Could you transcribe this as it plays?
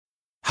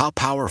How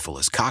powerful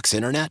is Cox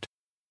Internet?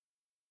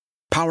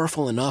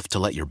 Powerful enough to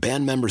let your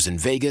band members in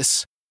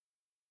Vegas,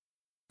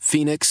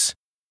 Phoenix,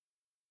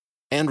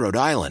 and Rhode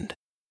Island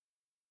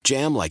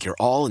jam like you're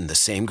all in the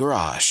same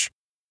garage.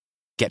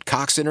 Get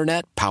Cox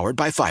Internet powered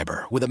by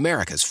fiber with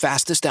America's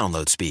fastest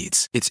download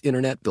speeds. It's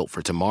internet built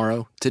for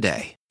tomorrow,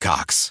 today.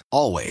 Cox,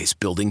 always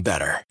building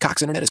better.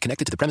 Cox Internet is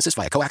connected to the premises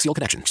via coaxial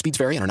connection. Speeds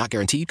vary and are not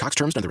guaranteed. Cox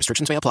terms and other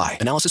restrictions may apply.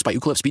 Analysis by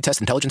Ookla Speed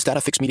Test Intelligence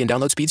Data. Fixed median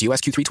download speeds. US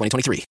Q3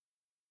 2023.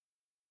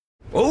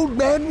 Old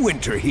Man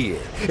Winter here.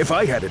 If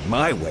I had it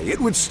my way, it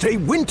would stay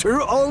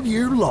winter all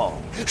year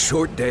long.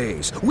 Short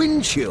days,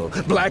 wind chill,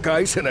 black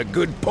ice, and a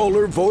good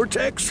polar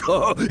vortex.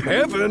 Oh,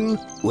 heaven.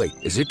 Wait,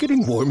 is it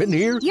getting warm in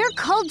here? Your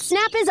cold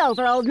snap is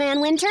over, Old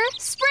Man Winter.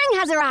 Spring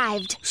has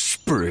arrived.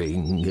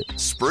 Spring.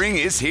 Spring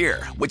is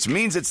here, which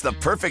means it's the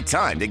perfect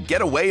time to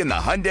get away in the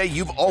Hyundai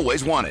you've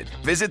always wanted.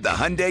 Visit the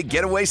Hyundai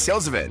Getaway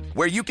Sales Event,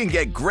 where you can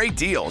get great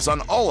deals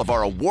on all of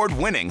our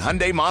award-winning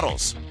Hyundai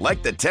models,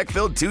 like the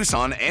tech-filled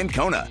Tucson and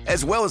Kona,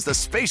 as well as the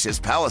spacious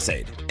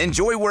Palisade.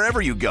 Enjoy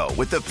wherever you go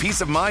with the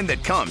peace of mind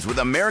that comes with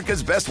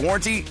America's best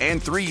warranty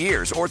and 3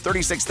 years or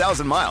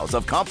 36,000 miles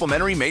of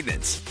complimentary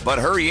maintenance. But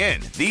hurry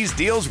in, these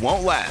deals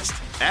won't last.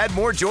 Add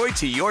more joy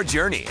to your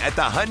journey at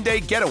the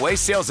Hyundai Getaway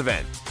Sales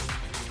Event.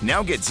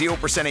 Now get 0%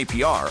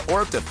 APR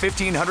or up to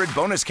 $1,500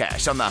 bonus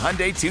cash on the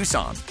Hyundai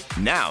Tucson.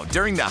 Now,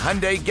 during the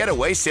Hyundai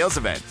Getaway Sales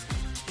Event.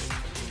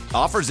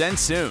 Offers end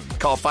soon.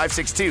 Call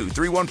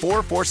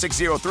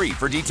 562-314-4603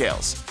 for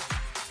details.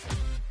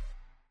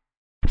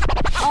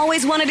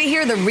 Always wanted to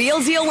hear the real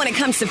deal when it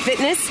comes to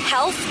fitness,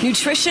 health,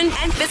 nutrition,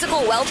 and physical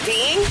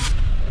well-being?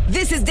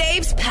 This is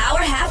Dave's Power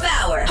Half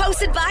Hour,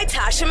 hosted by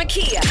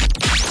Toshamakia.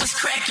 What's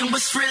cracking?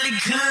 What's really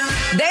good?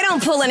 They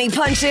don't pull any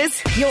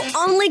punches. You'll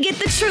only get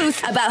the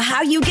truth about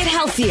how you get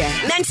healthier,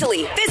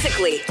 mentally,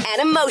 physically,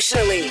 and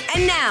emotionally.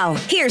 And now,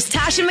 here's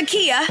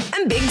Toshamakia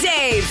and Big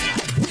Dave.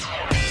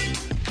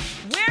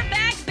 We're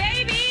back,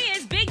 baby.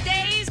 It's Big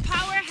Dave's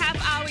Power Half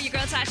Hour. Your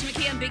girl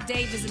Toshamakia and Big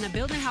Dave is in the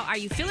building. How are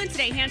you feeling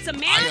today, handsome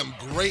man? I am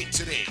great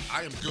today.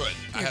 I am good.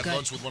 I had good.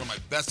 lunch with one of my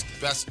best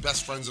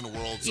friends in the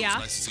world, so Yeah. it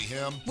was nice to see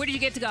him. Where did you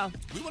get to go?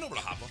 We went over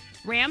to Hoppa.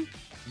 Ram?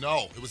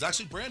 No, it was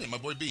actually Brandon, my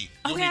boy B.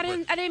 You'll Okay,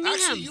 meet I didn't meet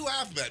Actually, him. you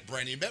have met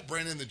Brandon. You met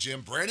Brandon in the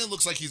gym. Brandon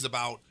looks like he's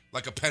about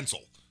like a pencil.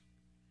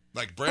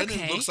 Like, Brandon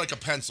Okay. looks like a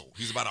pencil.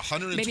 He's about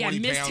 120 Maybe I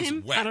missed pounds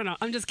him. wet. I don't know.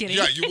 I'm just kidding.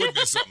 Yeah, you would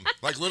miss something.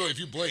 Like, literally, if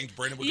you blinked,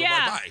 Brandon would go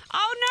Yeah. right by.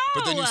 Oh, no.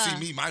 But then you see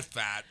me, my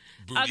fat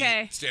booty,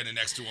 Okay. standing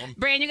next to him.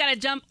 Brand, you got to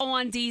jump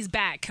on D's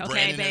back, okay,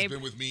 Brandon babe? has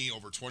been with me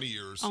over 20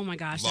 years. Oh, my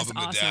gosh, Love that's him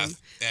to awesome.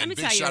 death. Let And me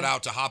big tell you. shout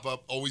out to Hop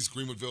Up, always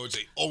Greenwood Village.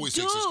 They always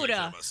take such good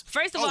care of us.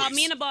 First of all, Always.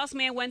 me and the boss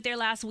man went there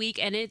last week,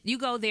 and you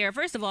go there.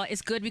 First of all,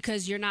 it's good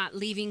because you're not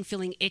leaving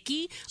feeling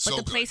icky, but So the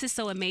good. place is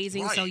so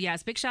amazing. Right. So,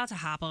 yes, big shout out to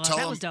Hoppa. Tell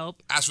That them, was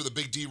dope. Ask for the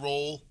Big D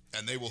roll,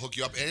 and they will hook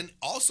you up. And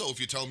also, if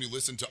you tell them you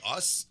listen to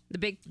us, The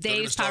Big they're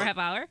gonna Dave's Power start Half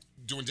Hour.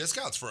 doing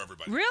discounts for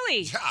everybody.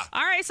 Really? Yeah.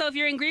 All right. So if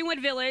you're in Greenwood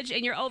Village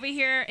and you're over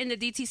here in the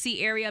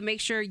DTC area, make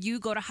sure you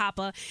go to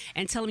Hoppa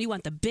and tell them you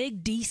want the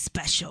Big D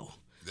special.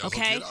 They'll hook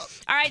Okay. you up.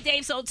 All right,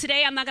 Dave. So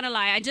today, I'm not gonna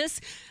lie. I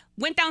just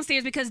went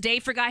downstairs because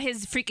Dave forgot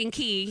his freaking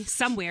key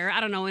somewhere. I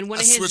don't know, in one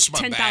I of his switched my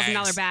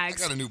 $10,000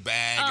 bags. I got a new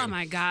bag. Oh and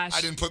my gosh.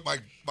 I didn't put my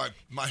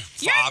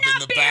You're fob not in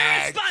the being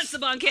bag.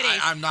 responsible. I'm kidding.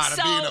 I'm not.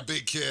 So, I'm being a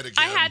big kid again.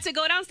 I had to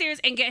go downstairs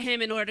and get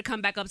him in order to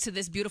come back up to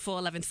this beautiful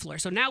 11th floor.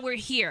 So now we're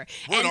here.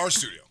 We're in And our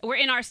studio. We're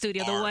in our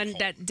studio, the Our one home.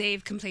 that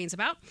Dave complains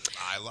about.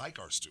 I like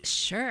our studio.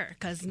 Sure,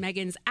 because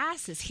Megan's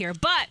ass is here.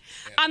 But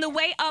on the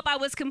way up, I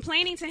was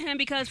complaining to him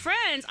because,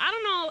 friends, I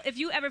don't know if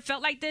you ever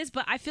felt like this,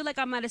 but I feel like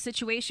I'm at a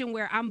situation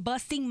where I'm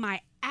busting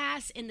my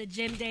ass in the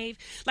gym, Dave.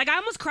 Like, I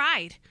almost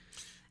cried.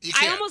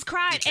 I almost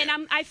cried, and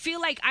I feel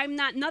like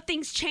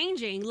nothing's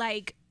changing.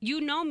 Like, you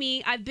know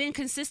me, I've been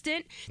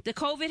consistent. The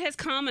COVID has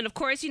come, and of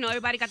course, you know,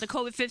 everybody got the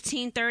COVID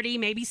 15, 30,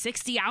 maybe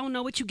 60. I don't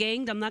know what you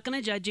gained. I'm not going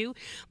to judge you.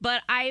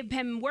 But I've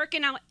been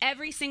working out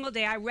every single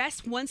day. I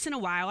rest once in a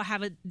while. I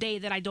have a day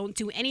that I don't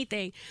do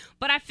anything.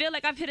 But I feel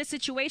like I've hit a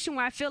situation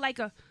where I feel like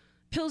a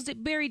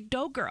Pillsbury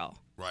Dough girl.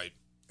 Right.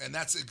 And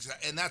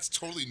that's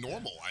totally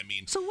normal. I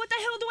mean, So what the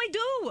hell do I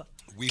do?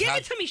 Give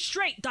it to me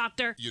straight,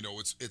 doctor. You know,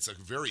 it's a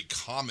very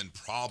common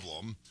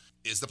problem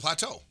is the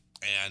plateau.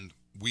 And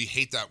we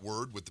hate that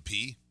word with the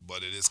P, but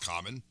it is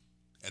common.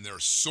 And there are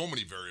so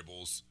many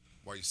variables.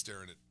 Why are you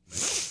staring at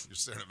Megan? You're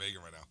staring at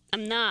Megan right now.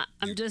 I'm not.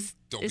 Don't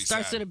be It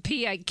starts sad. with a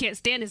P. I can't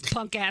stand this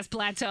punk ass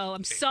plateau.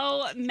 I'm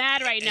so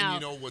mad right now.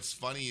 And you know what's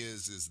funny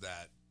is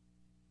that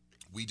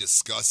we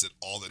discuss it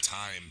all the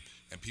time,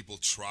 and people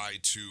try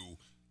to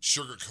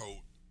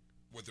sugarcoat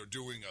what they're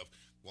doing of,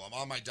 well, I'm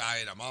on my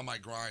diet, I'm on my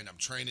grind, I'm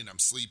training, I'm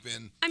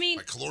sleeping. I mean,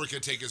 my caloric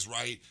intake is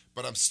right,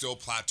 but I'm still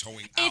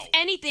plateauing out. if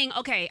anything,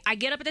 okay, I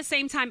get up at the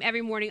same time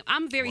every morning.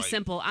 I'm very Right.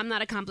 simple. I'm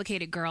not a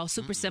complicated girl.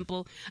 Super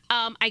simple.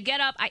 I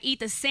get up. I eat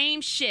the same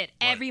shit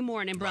every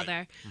morning,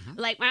 brother.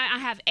 Like, I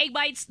have egg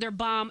whites. They're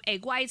bomb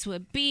egg whites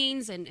with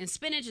beans and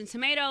spinach and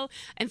tomato.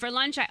 And for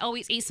lunch, I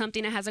always eat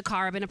something that has a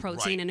carb and a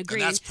protein Right. and a And green.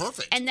 that's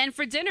perfect. And then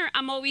for dinner,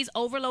 I'm always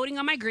overloading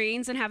on my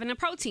greens and having a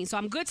protein. So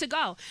I'm good to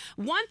go.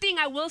 One thing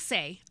I will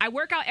say, I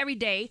work out every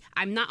day. day.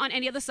 I'm not on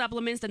any other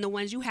supplements than the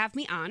ones you have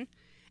me on.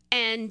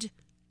 And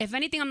if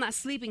anything, I'm not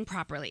sleeping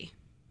properly.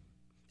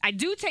 I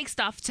do take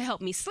stuff to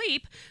help me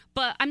sleep,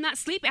 but I'm not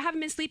sleeping. I haven't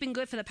been sleeping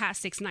good for the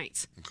past 6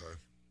 nights. Okay.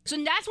 So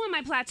that's when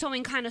my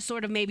plateauing kind of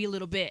sort of maybe a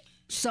little bit,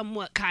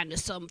 somewhat kind of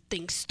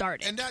something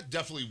started. And that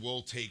definitely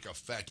will take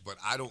effect, but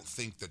I don't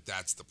think that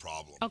that's the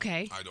problem.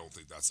 Okay. I don't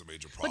think that's a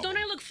major problem. But don't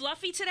I look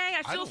fluffy today?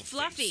 I feel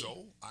fluffy.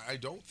 I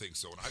don't think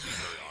so. And I'd be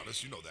very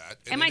honest. You know that.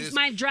 And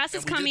my dress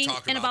is coming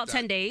in about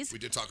 10 days. We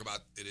did talk about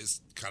it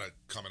is kind of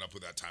coming up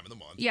with that time of the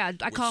month. Yeah,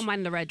 I call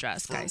mine the red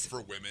dress, guys.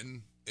 For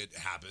women, it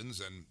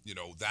happens. And,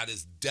 that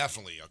is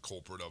definitely a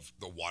culprit of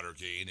the water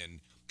gain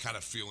and kind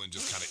of feeling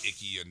just kind of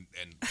icky and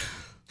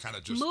kind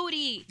of just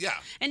moody. Yeah.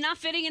 And not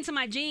fitting into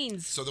my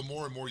jeans. So the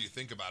more and more you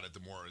think about it,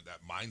 the more that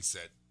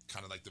mindset,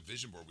 kind of like the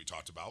vision board we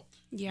talked about.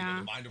 Yeah.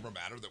 The mind over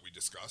matter that we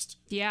discussed.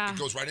 Yeah. It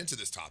goes right into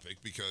this topic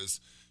because,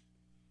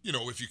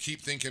 if you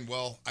keep thinking,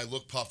 well, I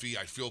look puffy,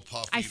 I feel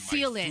puffy. I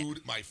feel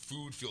My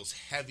food feels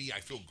heavy. I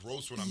feel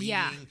gross when I'm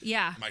eating.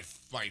 Yeah.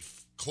 My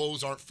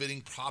clothes aren't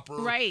fitting proper.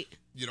 Right.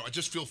 I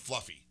just feel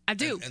fluffy. I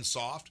do. And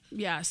soft.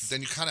 Yes.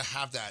 Then you kind of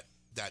have that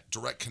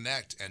direct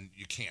connect, and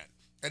you can't.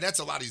 And that's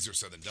a lot easier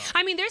said than done.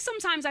 I mean, there's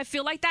sometimes I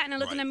feel like that, and I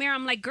look in the mirror,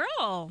 I'm like,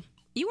 girl,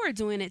 you were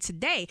doing it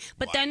today.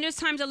 But then there's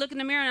times I look in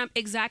the mirror, and I'm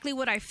exactly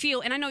what I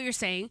feel. And I know you're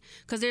saying,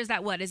 because there's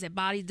that,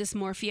 body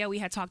dysmorphia we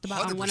had talked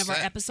about 100%. On one of our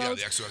episodes. Yeah,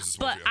 the exercise dysmorphia.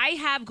 But I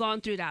have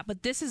gone through that. But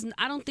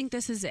I don't think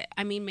this is it.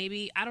 I mean,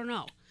 maybe, I don't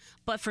know.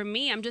 But for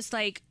me, I'm just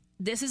like,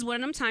 this is one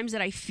of them times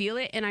that I feel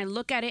it and I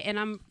look at it and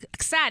I'm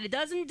sad. It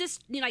doesn't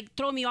just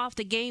throw me off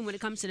the game when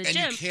it comes to the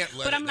gym. You can't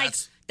let but it. I'm like,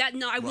 that.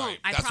 No, I won't.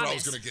 I That's promise. what I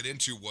was going to get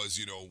into was,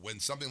 when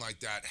something like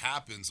that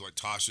happens, like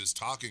Tasha's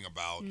talking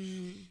about,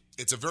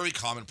 it's a very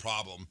common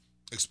problem,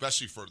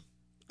 especially for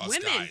us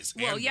women. guys.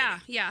 Well, and yeah,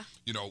 women.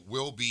 yeah.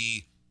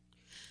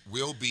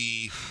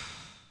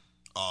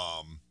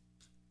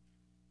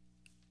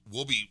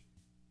 We'll be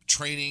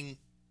training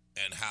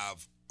and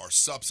have our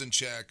subs in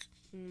check,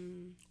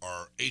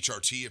 our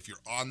HRT, if you're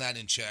on that,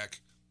 in check,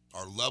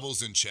 our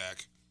levels in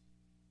check.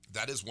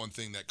 That is one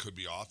thing that could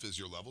be off, is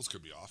your levels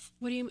could be off.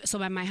 What do you?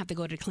 So I might have to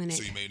go to the clinic.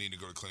 So you may need to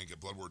go to the clinic, get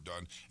blood work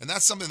done. And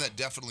that's something that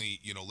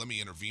definitely, let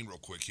me intervene real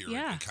quick here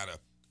and kind of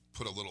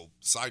put a little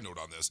side note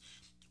on this.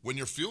 When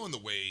you're feeling the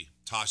way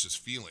Tasha's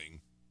feeling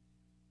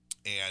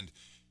and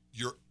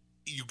you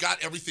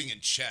got everything in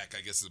check,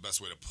 I guess is the best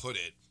way to put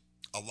it,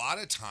 a lot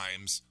of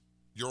times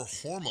your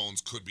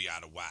hormones could be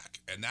out of whack.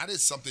 And that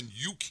is something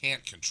you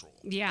can't control.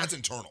 Yeah. That's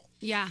internal.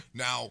 Yeah.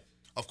 Now,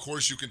 of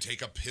course, you can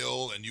take a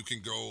pill and you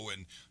can go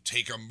and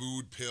take a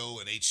mood pill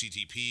and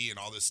HCTP and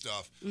all this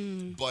stuff.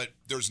 But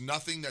there's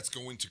nothing that's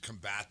going to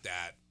combat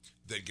that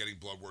than getting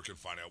blood work and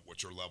find out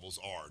what your levels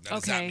are. Now,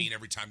 does that mean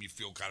every time you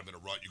feel kind of in a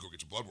rut, you go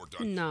get your blood work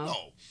done?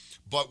 No.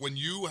 But when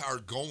you are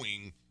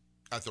going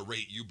at the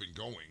rate you've been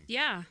going.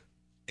 Yeah.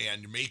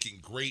 And you're making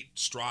great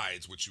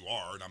strides, which you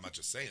are, and I'm not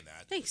just saying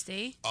that. Thanks,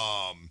 Dave.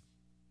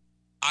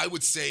 I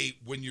would say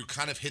when you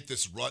kind of hit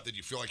this rut that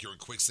you feel like you're in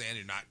quicksand,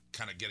 you're not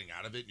kind of getting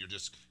out of it, and you're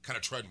just kind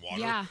of treading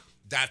water,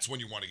 that's when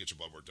you want to get your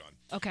blood work done.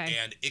 Okay.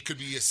 And it could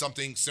be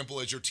something simple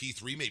as your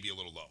T3 may be a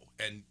little low,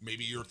 and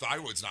maybe your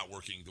thyroid's not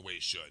working the way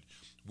it should,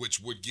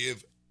 which would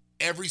give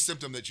every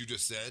symptom that you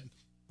just said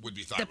would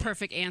be thyroid. The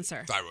perfect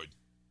answer. Thyroid.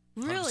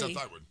 Really? 100%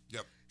 thyroid.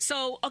 Yep.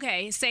 So,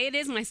 say it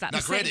is my stuff.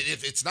 Now, granted,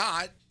 if it's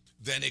not,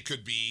 then it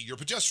could be your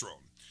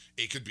progesterone.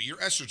 It could be your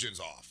estrogen's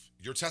off.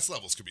 Your test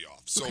levels could be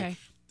off. So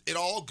it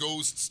all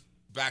goes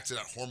back to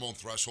that hormone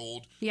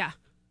threshold. Yeah.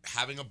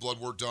 Having a blood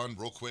work done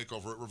real quick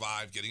over at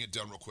Revive, getting it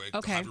done real quick.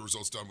 Okay. Have your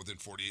results done within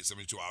 48,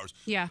 72 hours.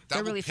 Yeah,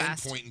 they're really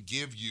fast. That will pinpoint and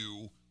give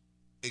you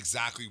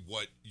exactly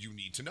what you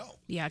need to know.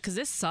 Yeah, because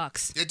this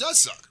sucks. It does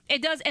suck.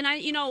 It does. And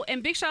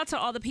and big shout out to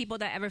all the people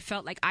that ever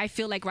felt like I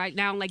feel like right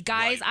now. Like,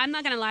 guys, I'm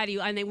not going to lie to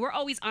you. I mean, we're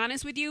always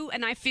honest with you.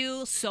 And I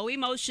feel so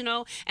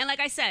emotional. And like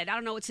I said, I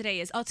don't know what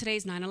today is. Oh,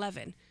 today's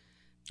 9/11.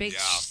 Big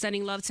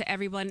sending love to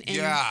everyone.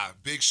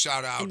 Big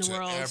shout out to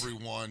world.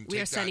 Everyone. We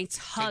are sending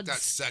hugs. Take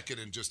that second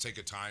and just take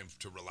a time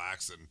to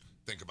relax and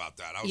think about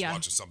that. I was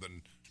watching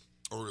something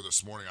earlier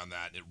this morning on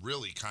that, and it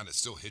really kind of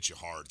still hits you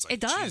hard. It's like, it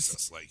does.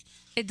 Jesus,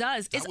 it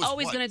does. It's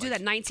always going to do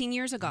that. 19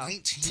 years ago.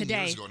 19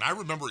 years ago. And I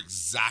remember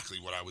exactly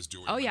what I was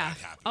doing when that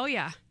happened. Oh,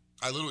 yeah.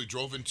 I literally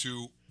drove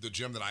into the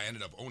gym that I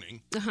ended up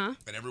owning,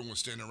 and everyone was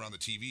standing around the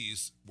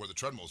TVs where the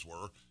treadmills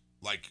were,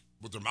 like,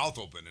 with their mouth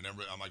open, and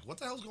I'm like, what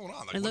the hell's going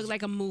on? Like, it looked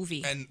like a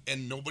movie. And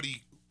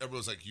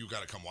everyone's like, you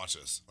got to come watch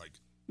this. Like,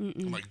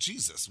 I'm like,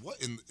 Jesus,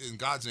 what in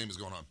God's name is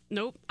going on?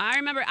 Nope. I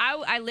remember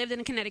I lived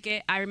in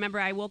Connecticut. I remember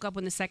I woke up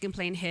when the second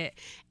plane hit,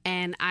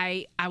 and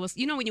I was,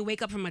 when you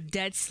wake up from a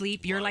dead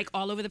sleep, you're like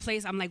all over the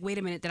place. I'm like, wait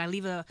a minute, did I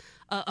leave a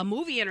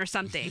movie in or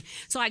something?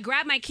 So I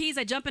grab my keys,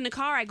 I jump in the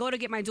car, I go to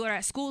get my daughter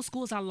at school.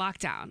 School's on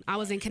lockdown. I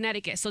was in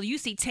Connecticut. So you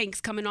see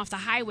tanks coming off the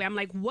highway. I'm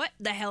like, what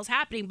the hell's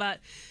happening? But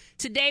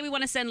today, we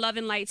want to send love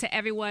and light to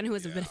everyone who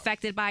has been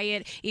affected by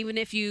it. Even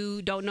if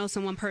you don't know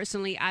someone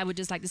personally, I would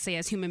just like to say,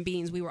 as human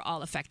beings, we were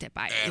all affected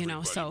by it.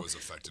 Everybody So was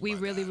affected we by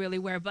really, that. really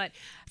were. But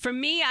for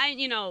me,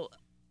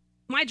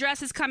 my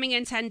dress is coming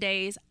in 10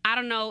 days. I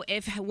don't know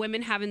if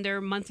women having their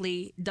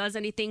monthly does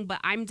anything, but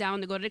I'm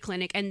down to go to the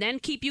clinic and then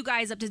keep you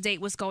guys up to date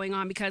what's going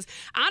on, because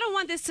I don't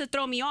want this to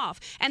throw me off.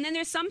 And then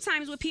there's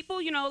sometimes with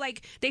people,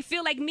 like they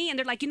feel like me and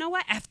they're like, you know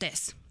what? F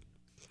this.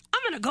 I'm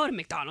going to go to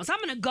McDonald's. I'm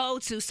going to go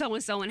to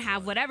so-and-so and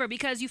have whatever,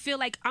 because you feel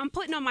like I'm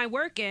putting on my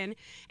work in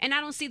and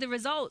I don't see the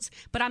results,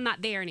 but I'm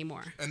not there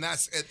anymore. And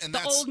that's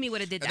the old me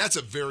would have did that. And that's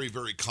a very,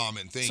 very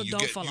common thing. So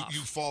don't fall off.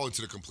 You fall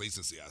into the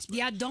complacency aspect.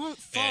 Yeah, don't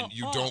fall off. And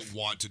you don't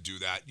want to do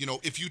that.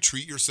 If you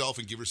treat yourself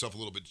and give yourself a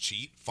little bit of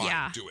cheat,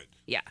 fine, do it.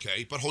 Yeah.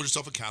 Okay? But hold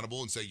yourself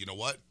accountable and say, you know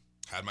what?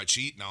 Had my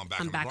cheat, now I'm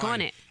back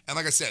on it. And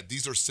like I said,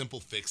 these are simple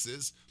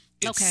fixes.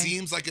 It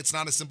seems like it's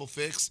not a simple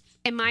fix.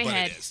 In my but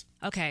head. It is.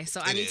 Okay,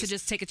 so I need to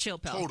just take a chill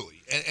pill.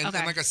 Totally. And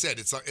like I said,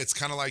 it's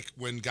kind of like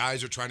when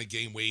guys are trying to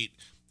gain weight,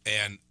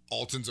 and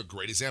Alton's a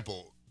great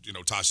example.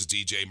 Tasha's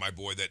DJ, my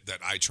boy that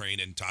I train,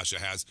 and Tosha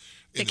has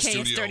in the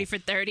studio. 30 for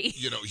 30.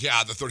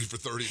 The 30 for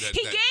 30.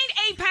 He gained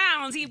 8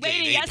 pounds. He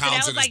weighed 8 yesterday.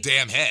 pounds in his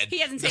damn head. He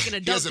hasn't taken a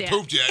He dump hasn't yet.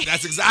 pooped yet.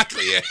 That's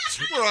exactly it.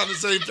 We're on the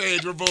same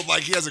page. We're both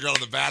like, he hasn't gone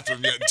to the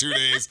bathroom yet in 2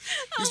 days.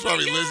 He's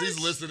probably he's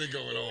listening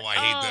going, oh, I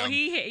hate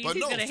them. But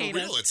he's no, gonna for hate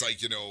real, us. it's like,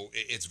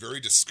 it's very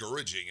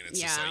discouraging. And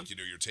it's just like,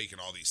 you're taking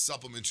all these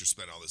supplements, you're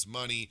spending all this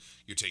money,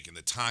 you're taking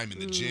the time in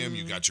the gym,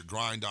 you got your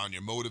grind on,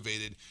 you're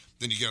motivated.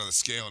 Then you get on the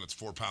scale and it's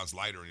 4 pounds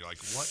lighter, and you're like,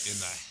 what in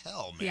the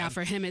hell, man? Yeah,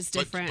 for him it's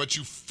different. But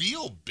you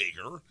feel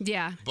bigger.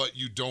 Yeah. But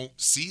you don't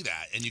see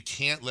that, and you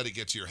can't let it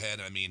get to your head.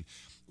 I mean,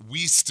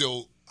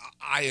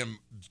 I am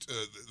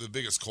the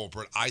biggest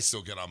culprit. I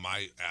still get on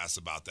my ass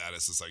about that.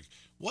 It's just like,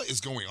 what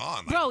is going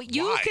on? Like, bro,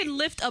 you why? can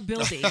lift a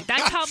building.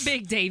 That's how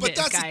big Dave but is,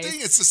 that's guys. the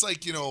thing. It's just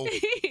like,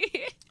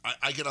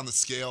 I get on the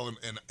scale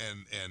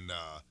and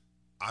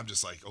I'm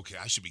just like, okay,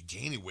 I should be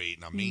gaining weight,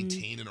 and I'm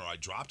maintaining, or I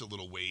dropped a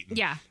little weight. And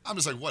I'm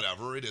just like,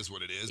 whatever, it is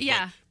what it is.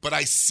 Yeah. But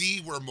I see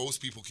where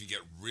most people can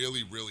get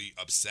really, really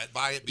upset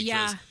by it,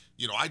 because,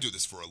 I do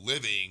this for a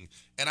living,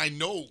 and I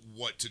know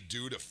what to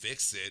do to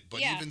fix it,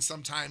 but even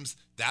sometimes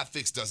that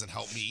fix doesn't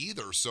help me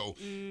either. So,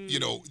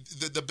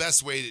 the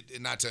best way,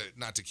 not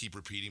to keep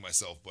repeating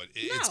myself, but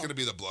it's going to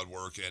be the blood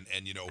work, and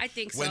I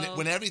think when so.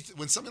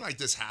 when something like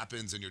this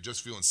happens and you're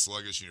just feeling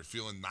sluggish and you're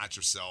feeling not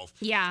yourself,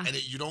 and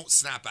you don't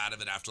snap out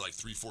of it after like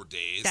 3-4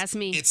 days. That's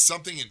me. It's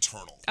something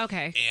internal.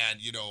 Okay. And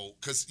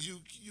because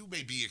you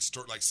may be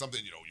like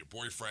something, your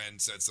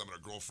boyfriend said something, or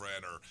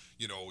girlfriend, or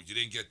you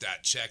didn't get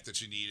that check that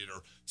you needed,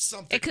 or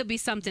something. It could be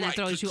something that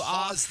throws you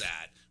off.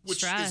 That, which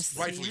stress, is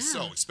rightfully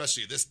so,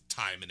 especially this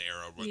time and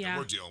era that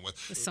we're dealing with.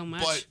 So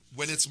much. But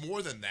when it's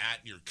more than that,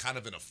 you're kind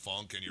of in a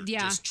funk and you're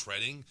just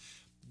treading.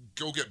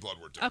 Go get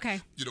blood work done.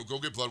 Okay. Go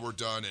get blood work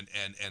done,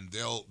 and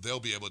they'll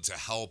be able to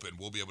help, and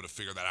we'll be able to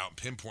figure that out and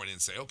pinpoint it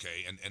and say,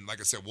 okay, and like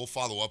I said, we'll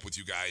follow up with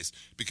you guys,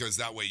 because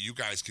that way you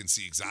guys can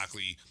see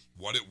exactly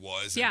what it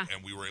was,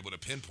 and we were able to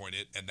pinpoint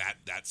it, and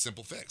that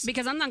simple fix.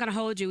 Because I'm not gonna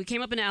hold you. We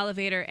came up in the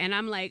elevator, and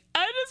I'm like, I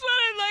just want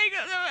to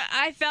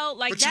I felt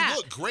like that. But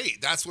you look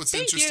great. That's what's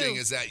interesting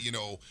is that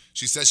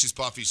she says she's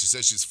puffy, she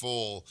says she's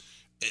full.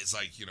 It's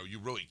like you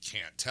really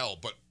can't tell,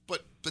 but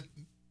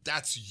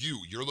that's you.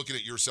 You're looking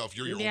at yourself.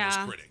 You're your oldest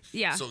critic.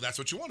 Yeah. So that's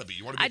what you want to be.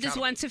 You want to be I just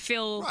want to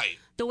feel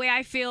the way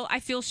I feel. I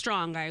feel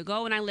strong. I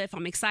go and I lift.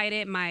 I'm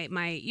excited. My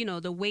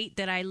the weight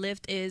that I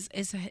lift is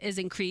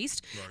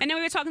increased. Right. And then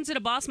we were talking to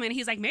the boss man.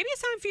 He's like, maybe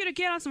it's time for you to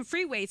get on some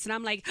free weights. And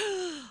I'm like,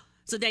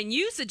 so then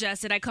you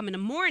suggested I come in the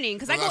morning,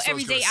 because I go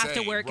every day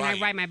after work and I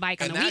ride my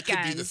bike on the weekends. And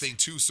that could be the thing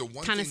too. So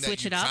one thing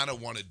that you kind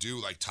of want to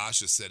do, like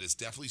Tosha said, is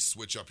definitely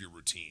switch up your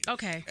routine.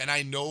 Okay. And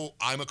I know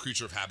I'm a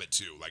creature of habit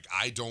too. Like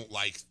I don't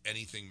like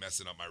anything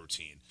messing up my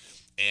routine.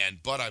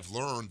 But I've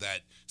learned that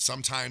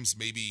sometimes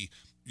maybe,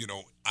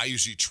 I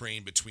usually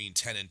train between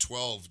 10 and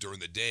 12 during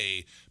the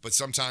day, but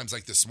sometimes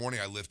like this morning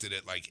I lifted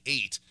at like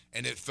 8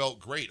 and it felt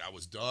great. I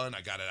was done.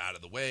 I got it out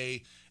of the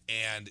way,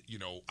 and,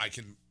 I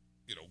can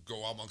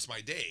go amongst my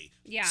day.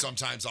 Yeah.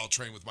 Sometimes I'll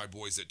train with my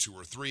boys at 2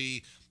 or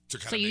 3 to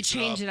kind of so you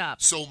change it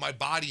up. So my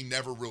body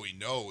never really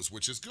knows,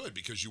 which is good,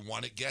 because you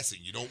want it guessing.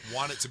 You don't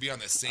want it to be on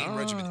the same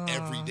regimen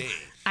every day.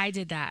 I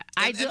did that.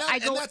 I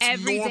go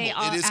every day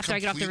after I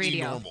get off the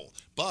radio. Normal.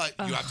 But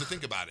you have to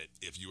think about it.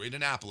 If you ate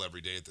an apple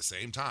every day at the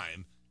same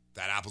time,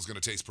 that apple's going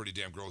to taste pretty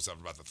damn gross after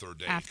about the third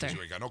day. Because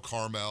you ain't got no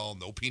caramel,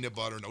 no peanut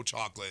butter, no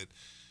chocolate.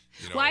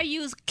 Well, I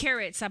use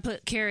carrots.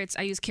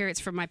 I use carrots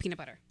for my peanut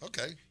butter.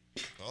 Okay.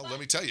 Well, let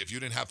me tell you, if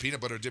you didn't have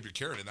peanut butter to dip your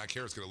carrot in, that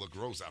carrot's going to look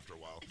gross after a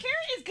while.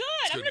 Carrot is good.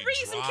 I'm going to bring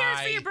you some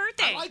carrots for your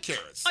birthday. I like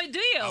carrots. Oh, do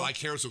you? I like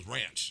carrots with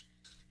ranch.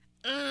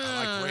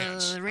 I like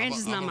ranch. Ranch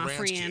is not my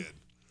friend. Kid.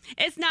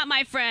 It's not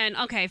my friend.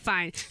 Okay,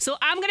 fine. So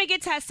I'm going to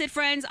get tested,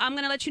 friends. I'm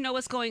going to let you know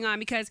what's going on,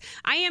 because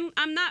I'm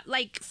not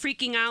like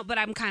freaking out, but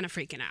I'm kind of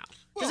freaking out.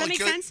 Does that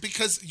make sense?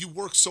 Because you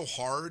work so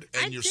hard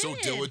and you're so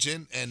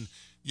diligent, and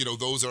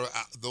those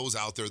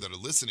out there that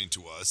are listening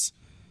to us,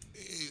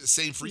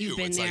 same for you.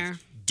 It's there. Like,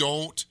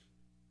 don't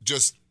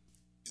just,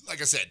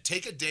 like I said,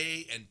 take a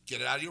day and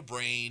get it out of your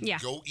brain. Yeah.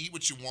 Go eat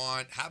what you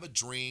want, have a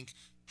drink,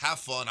 Have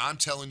fun. I'm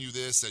telling you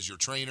this as your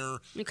trainer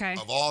Okay.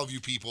 of all of you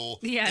people.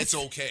 Yes. It's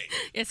okay.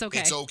 It's okay.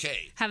 It's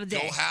okay. Have a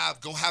day.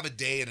 Go have a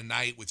day and a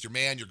night with your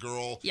man, your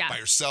girl, Yeah. by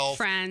yourself.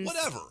 Friends.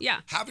 Whatever.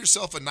 Yeah. Have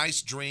yourself a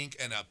nice drink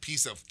and a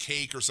piece of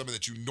cake or something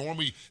that you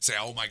normally say,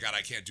 oh my God,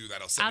 I can't do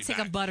that. I'll take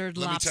a buttered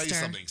Let lobster. me tell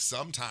you something.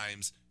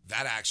 Sometimes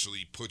that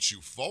actually puts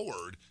you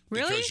forward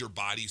Really? because your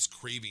body's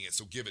craving it.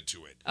 So give it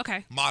to it.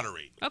 Okay.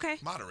 Moderate. Okay.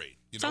 Moderate.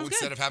 Sounds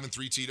Instead good. of having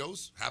 3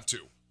 Tito's, have 2.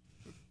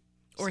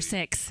 Or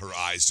 6. Her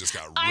eyes just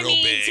got I real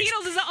mean, big.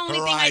 Tito's is the only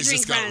Her thing I eyes drink,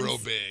 just got friends. real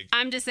big.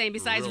 I'm just saying,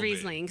 besides Real big.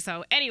 Riesling.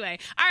 So anyway,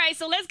 all right,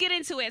 so let's get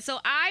into it. So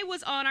I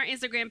was on our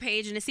Instagram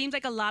page, and it seems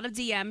like a lot of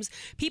DMs.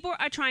 People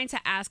are trying to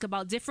ask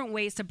about different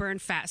ways to burn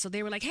fat. So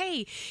they were like,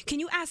 hey, can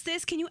you ask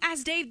this? Can you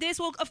ask Dave this?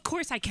 Well, of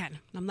course I can.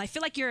 I'm like, I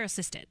feel like you're an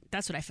assistant.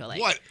 That's what I feel like.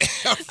 What?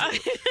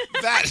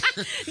 that?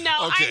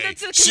 No, okay. I'm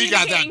the She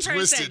got that communicating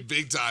twisted person.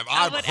 big time.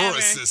 I'm Whatever. her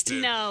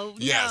assistant. No,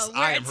 yes, we're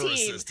I a am her team.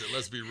 assistant.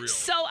 Let's be real.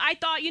 So I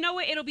thought, you know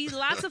what? It'll be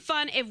lots of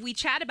fun if we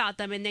chat about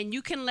them, and then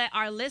you can let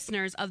our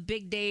listeners of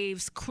Big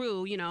Dave's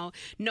crew,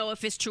 know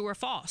if it's true or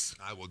false.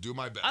 I will do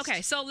my best.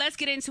 Okay, so let's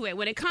get into it.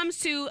 When it comes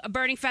to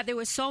burning fat, there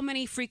were so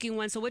many freaking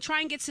ones. So we'll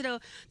try and get to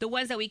the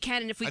ones that we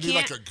can, and if we I can't,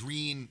 need like a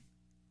green.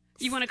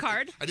 you want a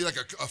card? I need like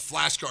a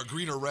flashcard,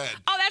 green or red.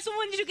 Oh, that's the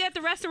one you get at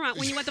the restaurant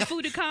when you want the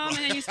food to come and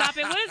then you stop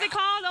it. What is it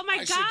called? Oh my I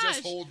gosh! should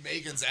just hold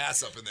Megan's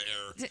ass up in the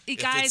air. You If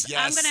guys, it's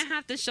yes, I'm going to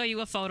have to show you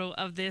a photo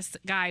of this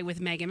guy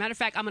with Megan. Matter of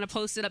fact, I'm going to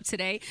post it up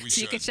today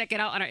so you can check it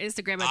out on our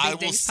Instagram at Big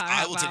Dave's Power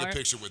I will take Hour. a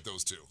picture with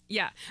those 2.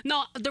 Yeah.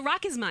 No, The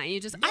Rock is mine.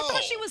 I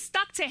thought she was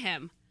stuck to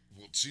him.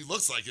 Well, she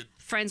looks like it.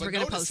 Friends, but we're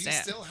gonna notice post he it.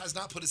 still has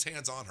not put his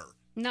hands on her.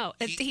 No,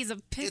 he's a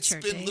picture.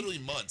 It's been Dave. literally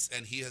months,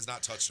 and he has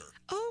not touched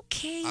her.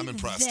 Okay, I'm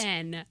impressed.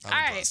 Then. I'm All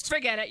right, impressed.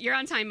 forget it. You're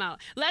on timeout.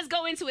 Let's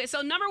go into it.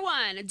 So, number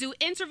 1, do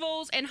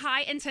intervals and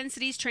high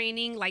intensities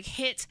training like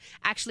HIIT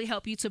actually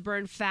help you to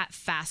burn fat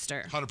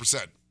faster?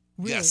 100%.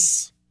 Really?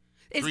 Yes.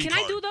 Can Green I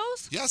card. do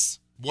those? Yes.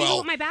 Even Well,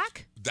 with my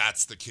back?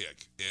 that's the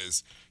kick.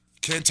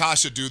 Can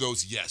Tosha do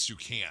those? Yes, you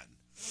can.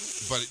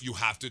 But you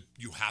have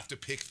to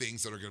pick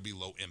things that are going to be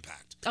low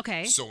impact.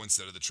 Okay. So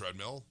instead of the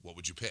treadmill, what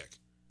would you pick?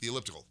 The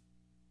elliptical.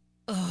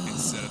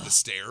 Instead of the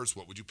stairs,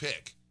 what would you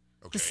pick?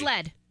 Okay. The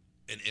sled.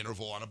 An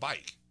interval on a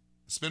bike,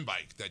 a spin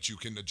bike that you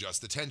can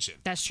adjust the tension.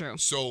 That's true.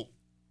 So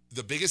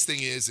the biggest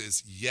thing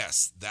is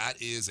yes,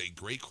 that is a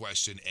great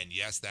question, and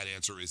yes, that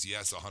answer is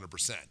yes,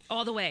 100%.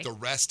 All the way. The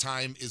rest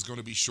time is going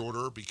to be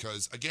shorter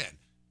because, again,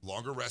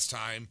 longer rest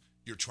time.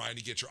 You're trying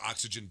to get your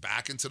oxygen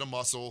back into the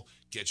muscle,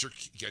 get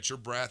your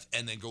breath,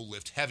 and then go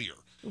lift heavier.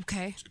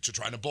 Okay. To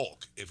trying to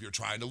bulk. If you're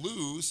trying to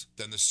lose,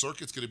 then the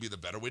circuit's going to be the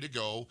better way to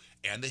go,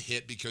 and the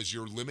HIIT because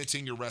you're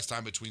limiting your rest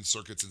time between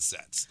circuits and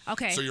sets.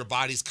 Okay. So your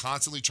body's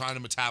constantly trying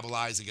to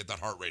metabolize and get that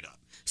heart rate up.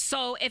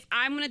 So if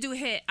I'm gonna do a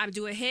HIIT, I'm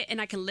do a HIIT and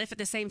I can lift at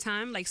the same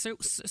time. Like so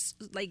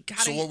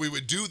how So what we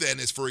would do then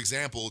is, for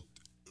example,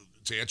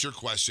 to answer your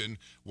question,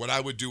 what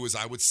I would do is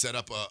I would set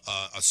up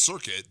a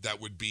circuit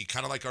that would be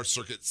kind of like our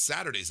circuit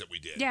Saturdays that we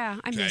did. Yeah,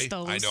 I miss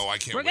those. I know. I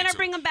can't. We're gonna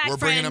bring them back. We're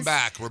bringing them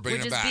back. We're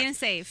just back. being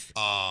safe.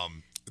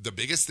 The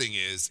biggest thing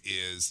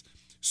is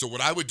so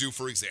what I would do,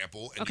 for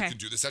example, and Okay. you can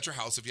do this at your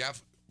house if you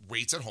have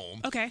weights at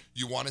home. Okay.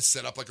 You want to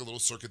set up like a little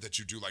circuit that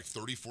you do like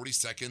 30, 40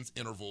 seconds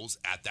intervals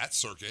at that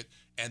circuit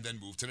and then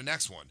move to the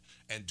next one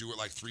and do it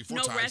like 3-4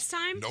 times. No rest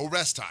time? No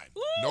rest time.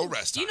 Woo! No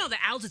rest time. You know the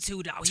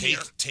altitude out here.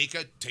 Take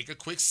a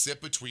quick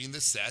sip between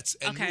the sets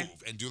and Okay.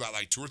 move and do that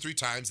like 2 or 3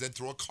 times. Then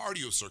throw a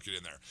cardio circuit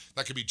in there.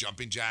 That could be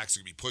jumping jacks. It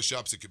could be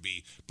push-ups. It could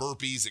be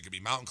burpees. It could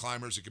be mountain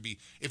climbers. It could be,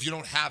 if you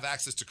don't have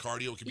access to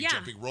cardio, it could be Yeah.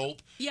 jumping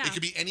rope. Yeah. It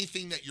could be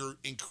anything that you're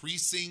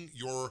increasing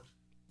your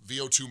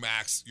VO2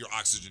 max, your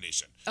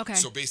oxygenation. Okay.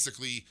 So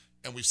basically,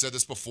 and we've said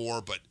this before,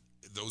 but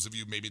those of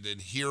you maybe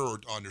didn't hear or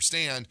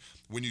understand,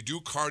 when you do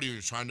cardio,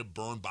 you're trying to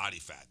burn body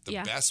fat. The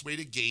Yeah. best way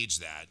to gauge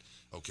that,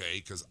 okay,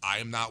 because I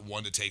am not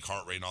one to take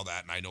heart rate and all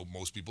that, and I know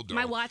most people don't.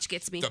 My watch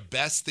gets me. The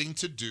best thing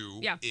to do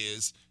Yeah.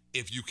 is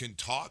if you can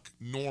talk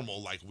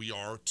normal like we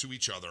are to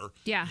each other,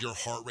 Yeah. your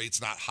heart rate's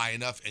not high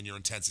enough and your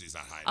intensity's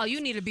not high enough. Oh, you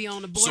need to be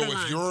on the So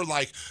borderline. if you're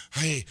like,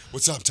 hey,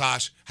 what's up,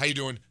 Tosh? How you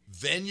doing?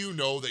 Then you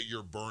know that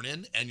you're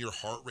burning and your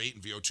heart rate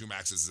and VO2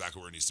 max is exactly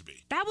where it needs to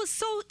be. That was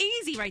so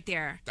easy right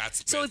there.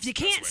 So if you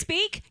can't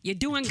speak, you're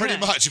doing Pretty good.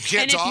 much. If you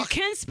can't and talk, if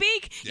you can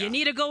speak, yeah. you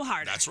need to go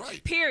harder. That's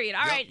right. Period.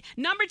 All Yep. right.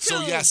 Number 2.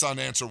 So yes on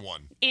answer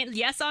 1. And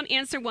yes on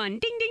answer 1.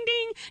 Ding, ding,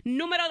 ding.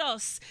 Número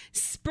 2.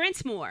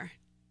 Sprint more.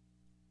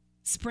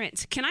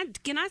 Sprint. Can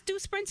I do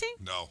sprinting?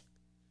 No.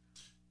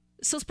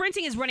 So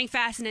sprinting is running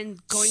fast and then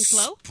going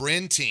slow?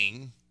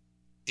 Sprinting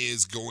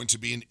is going to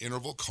be an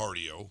interval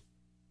cardio,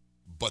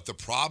 but the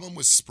problem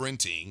with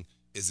sprinting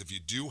is if you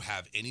do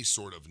have any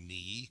sort of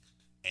knee,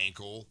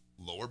 ankle,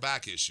 lower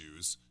back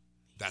issues,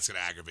 that's going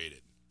to aggravate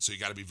it. So you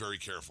got to be very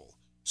careful.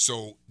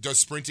 So does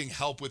sprinting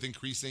help with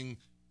increasing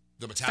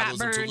the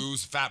metabolism Fat burn. to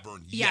lose fat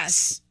burn?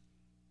 Yes.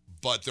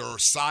 But there are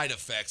side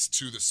effects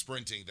to the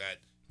sprinting that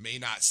may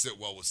not sit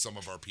well with some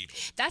of our people.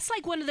 That's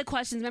like one of the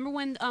questions. Remember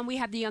when we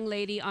had the young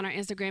lady on our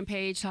Instagram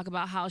page talk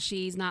about how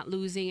she's not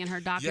losing and her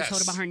doctor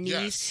told her about her knees?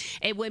 Yes.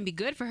 It wouldn't be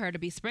good for her to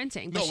be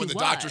sprinting. But No, she when the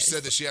was. doctor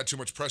said that she had too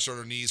much pressure on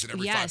her knees and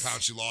every 5 Yes.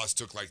 pounds she lost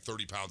took like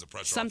 30 pounds of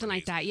pressure Something off her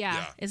like knees. that,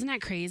 yeah. Isn't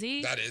that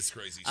crazy? That is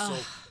crazy.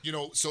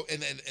 So,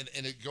 and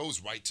it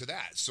goes right to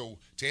that. So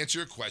to answer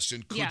your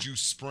question, could you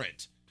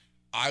sprint?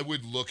 I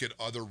would look at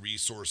other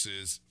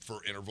resources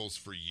for intervals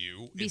for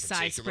you.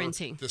 Besides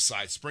sprinting.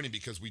 Besides sprinting,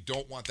 because we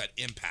don't want that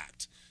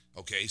impact.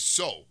 Okay,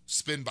 so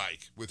spin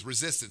bike with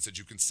resistance that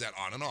you can set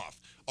on and off.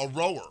 A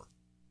rower.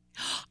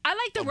 I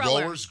like the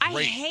rower. Rower's great.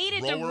 I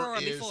hated the rower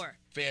is before.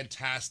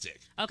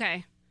 Fantastic.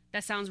 Okay,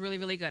 that sounds really,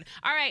 really good.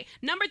 All right,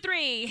 number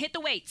 3, hit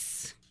the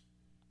weights.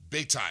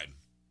 Big time.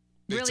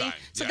 Big Really? time.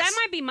 So yes. that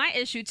might be my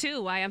issue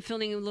too. Why I'm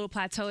feeling a little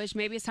plateauish.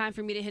 Maybe it's time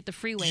for me to hit the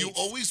free weights. You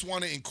always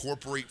want to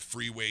incorporate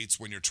free weights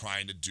when you're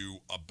trying to do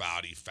a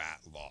body fat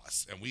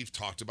loss, and we've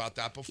talked about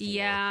that before.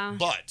 Yeah,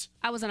 but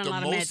I was on a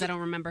lot of meds. I don't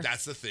remember.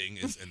 That's the thing,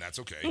 and that's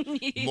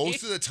okay.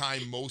 Most of the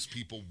time, most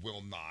people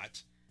will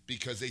not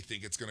because they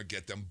think it's going to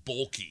get them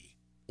bulky,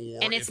 or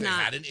and if it's they not.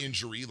 had an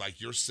injury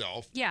like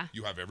yourself,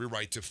 you have every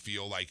right to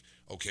feel like,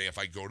 okay, if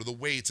I go to the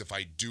weights, if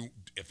I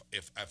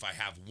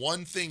have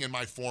one thing in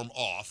my form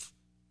off,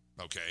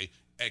 okay,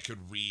 it could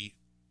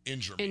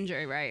injure me.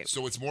 Injury, right.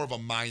 So it's more of a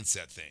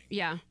mindset thing.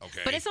 Yeah.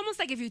 Okay. But it's almost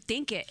like if you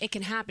think it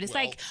can happen. It's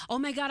like, oh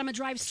my God, I'm going to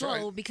drive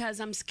slow because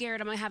I'm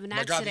scared I'm going to have an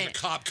accident. My God, there's a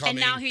cop coming. And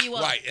now here you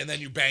are. Right, and then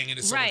you bang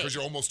into someone because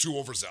you're almost too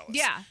overzealous.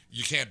 Yeah.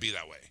 You can't be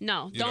that way.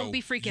 No, don't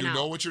be freaking out. You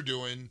know what you're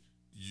doing.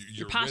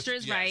 Your posture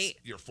is right.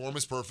 Your form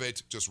is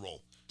perfect. Just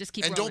roll. Just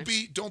keep rolling.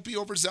 And don't be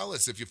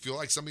overzealous. If you feel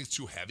like something's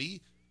too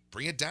heavy,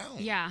 bring it down.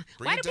 Yeah.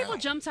 Why do people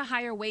jump to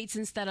higher weights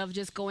instead of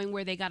just going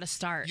where they got to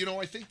start? You know,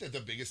 I think that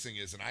the biggest thing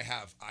is, and I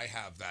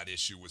have that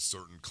issue with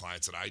certain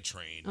clients that I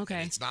train. Okay.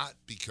 And it's not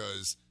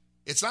because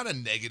it's not a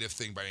negative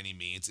thing by any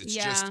means. It's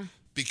just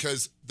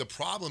because the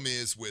problem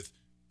is with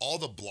all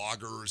the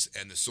bloggers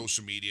and the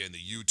social media and the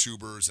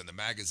YouTubers and the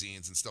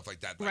magazines and stuff like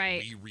that,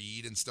 we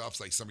read and stuff,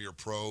 like some of your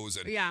pros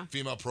and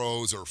female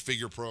pros or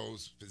figure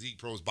pros, physique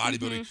pros,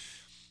 bodybuilding.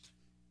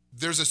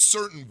 There's a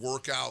certain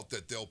workout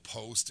that they'll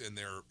post in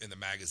the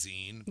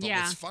magazine. But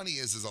what's funny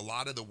is a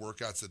lot of the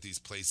workouts that these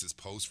places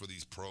post for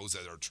these pros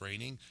that are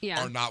training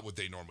are not what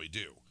they normally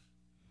do.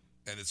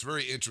 And it's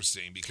very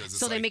interesting because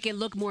it's they make it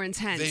look more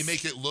intense. They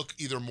make it look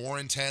either more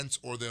intense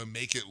or they'll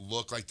make it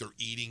look like they're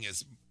eating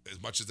as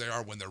much as they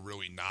are when they're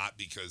really not,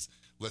 because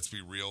let's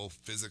be real,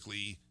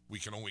 physically we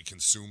can only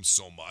consume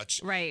so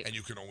much, right? And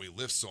you can only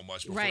lift so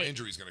much before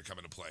injury is going to come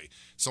into play.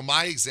 So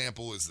my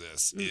example is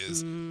this: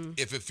 is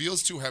if it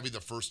feels too heavy, the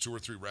first 2 or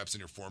 3 reps and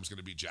your form's going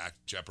to be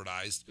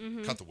jeopardized.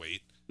 Cut the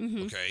weight,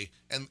 okay?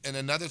 And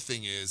another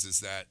thing is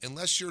that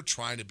unless you're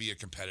trying to be a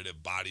competitive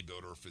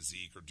bodybuilder or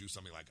physique or do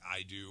something like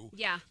I do,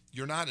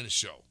 you're not in a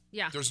show.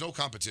 Yeah, there's no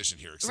competition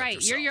here except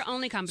yourself. You're your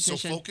only competition.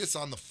 So focus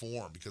on the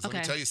form, because let me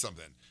tell you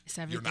something.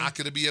 You're not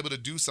going to be able to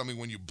do something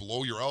when you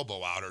blow your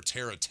elbow out or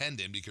tear a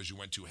tendon because you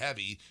went too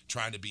heavy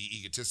trying to be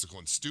egotistical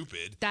and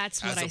stupid.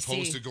 That's what I see. As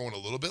opposed to going a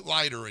little bit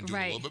lighter and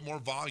doing a little bit more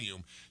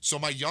volume. So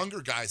my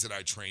younger guys that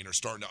I train are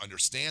starting to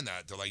understand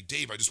that. They're like,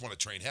 Dave, I just want to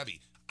train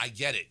heavy. I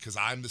get it, because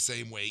I'm the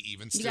same way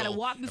even still. You got to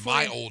walk before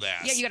my old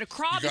ass. Yeah, you got to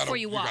crawl before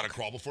you walk. You got to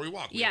crawl before you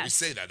walk. We always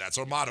say that. That's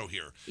our motto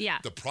here. Yeah.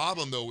 The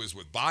problem, though, is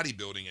with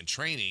bodybuilding and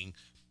training,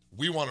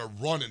 we want to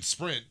run and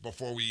sprint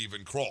before we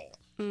even crawl,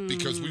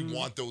 because we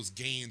want those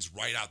gains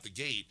right out the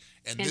gate.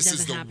 And this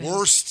is the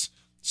worst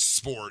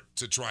sport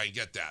to try and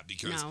get that,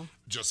 because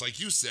just like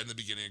you said in the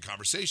beginning of the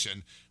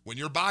conversation, when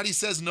your body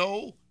says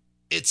no,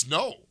 it's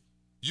no.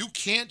 You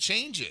can't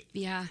change it.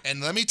 Yeah. And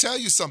let me tell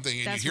you something,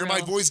 and you hear my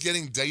voice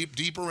getting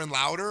deeper and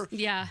louder.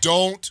 Yeah.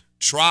 Don't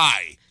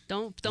try.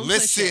 Don't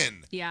listen.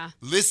 Push it. Yeah.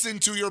 Listen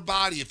to your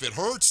body. If it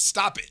hurts,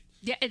 stop it.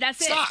 Yeah,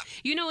 that's Stop.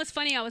 it. You know what's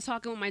funny? I was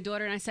talking with my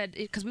daughter and I said,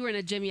 because we were in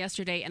a gym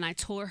yesterday and I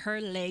tore her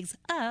legs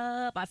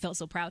up. I felt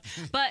so proud.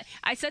 But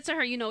I said to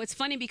her, it's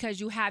funny because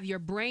you have your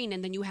brain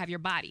and then you have your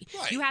body.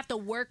 Right. You have to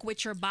work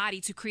with your body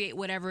to create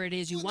whatever it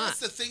is you want. That's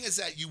the thing, is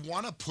that you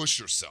want to push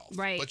yourself.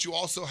 Right. But you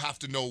also have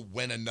to know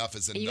when enough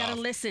is enough. And you got to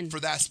listen. For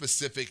that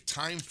specific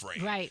time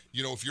frame. Right.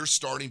 If you're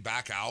starting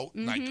back out,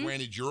 like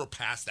granted, you're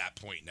past that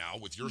point now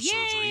with your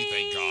surgery,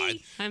 thank God.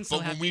 I'm so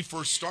happy. When we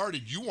first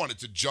started, you wanted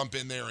to jump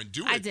in there and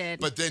do it. I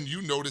did. But then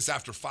you noticed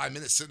after 5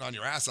 minutes sitting on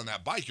your ass on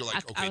that bike, you're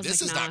like, okay,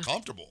 this is not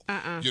comfortable.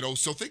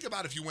 So think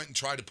about if you went and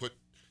tried to put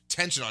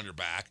tension on your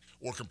back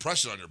or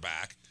compression on your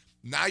back.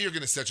 Now you're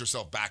going to set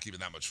yourself back even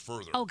that much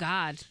further. Oh,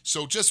 God.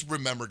 So just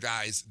remember,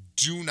 guys,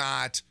 do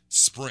not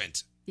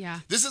sprint. Yeah.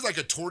 This is like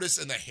a tortoise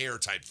and the hare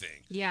type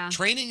thing. Yeah.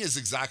 Training is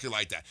exactly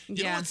like that.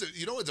 You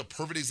know what's a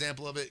perfect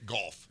example of it?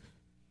 Golf.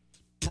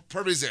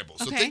 Perfect example.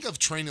 So think of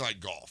training like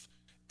golf.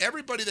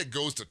 Everybody that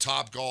goes to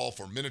Top Golf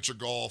or miniature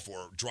golf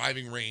or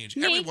driving range,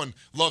 everyone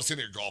loves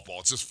hitting a golf ball.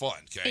 It's just fun,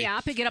 okay? Yeah,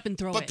 I'll pick it up and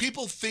throw it. But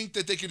people think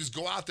that they can just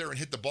go out there and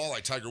hit the ball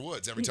like Tiger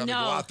Woods every time they go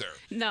out there.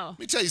 No. Let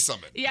me tell you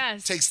something.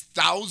 Yes. It takes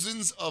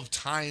thousands of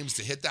times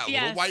to hit that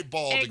little white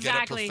ball to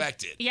get it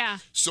perfected. Yeah.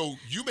 So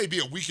you may be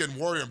a weekend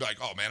warrior and be like,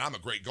 oh, man, I'm a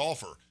great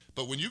golfer.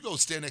 But when you go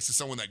stand next to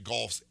someone that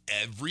golfs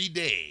every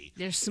day,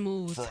 they're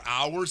smooth for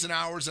hours and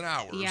hours and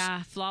hours.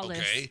 Yeah, flawless.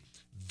 Okay,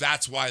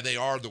 that's why they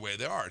are the way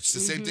they are. It's the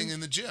same thing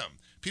in the gym.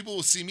 People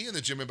will see me in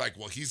the gym and be like,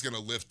 well, he's going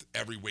to lift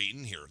every weight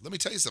in here. Let me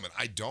tell you something.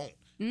 I don't.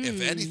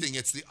 If anything,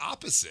 it's the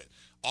opposite.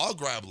 I'll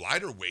grab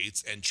lighter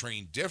weights and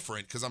train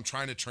different because I'm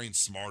trying to train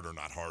smarter,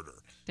 not harder.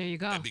 There you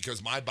go. And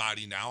because my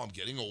body now, I'm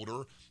getting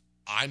older.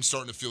 I'm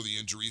starting to feel the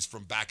injuries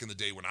from back in the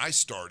day when I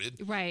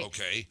started. Right.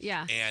 Okay.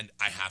 Yeah. And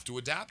I have to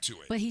adapt to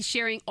it. But he's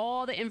sharing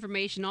all the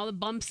information, all the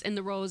bumps in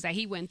the roads that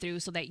he went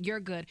through so that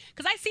you're good.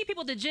 Because I see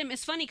people at the gym.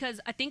 It's funny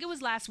because I think it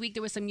was last week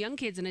there were some young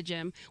kids in the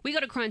gym. We go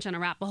to Crunch on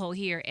Arapahoe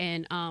here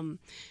in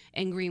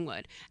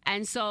Greenwood.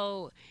 And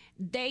so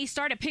they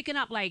started picking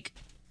up like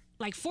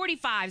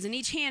 45s in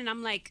each hand. And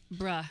I'm like,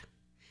 bruh.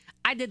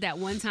 I did that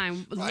one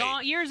time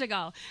years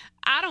ago.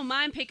 I don't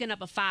mind picking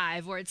up a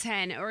 5 or a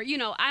 10 or,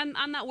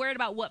 I'm not worried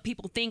about what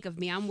people think of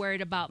me. I'm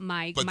worried about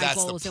my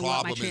goals and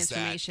what my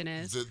transformation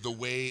is. The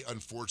way,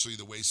 unfortunately,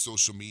 the way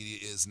social media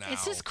is now.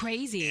 It's just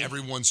crazy.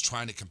 Everyone's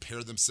trying to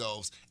compare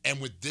themselves.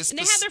 And with this. And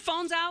they have their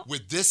phones out.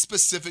 With this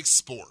specific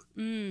sport.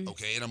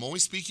 Okay. And I'm only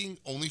speaking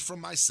from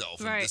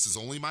myself. Right. And this is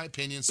only my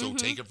opinion. So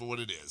take it for what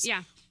it is.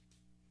 Yeah.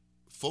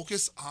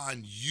 Focus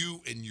on you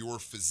and your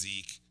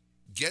physique.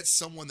 Get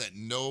someone that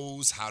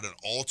knows how to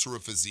alter a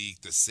physique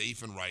the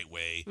safe and right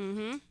way.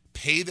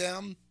 Pay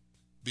them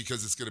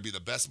because it's going to be the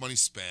best money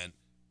spent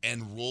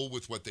and roll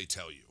with what they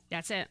tell you.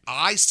 That's it.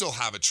 I still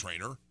have a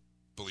trainer.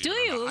 Believe it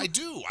or not. I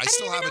do. I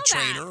still have a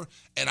trainer,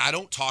 and I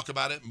don't talk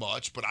about it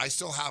much, but I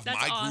still have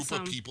my group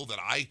of people that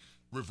I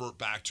revert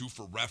back to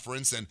for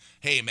reference. And,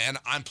 hey, man,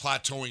 I'm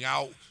plateauing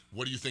out.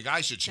 What do you think I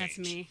should change?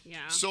 That's me,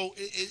 yeah. So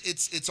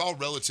it's all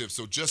relative.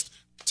 So just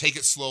take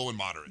it slow and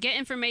moderate. Get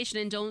information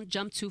and don't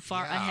jump too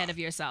far ahead of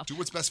yourself. Do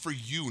what's best for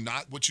you,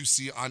 not what you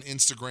see on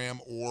Instagram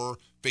or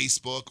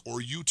Facebook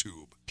or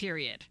YouTube.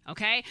 Period.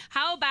 Okay?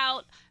 How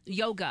about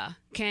yoga?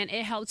 Can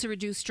it help to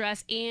reduce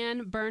stress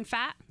and burn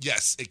fat?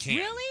 Yes, it can.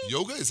 Really?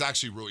 Yoga is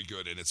actually really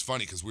good. And it's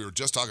funny because we were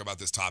just talking about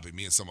this topic,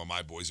 me and some of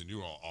my boys and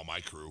all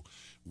my crew.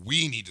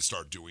 We need to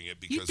start doing it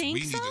because we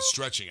need the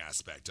stretching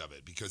aspect of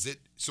it.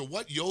 So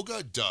what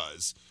yoga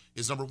does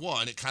is, number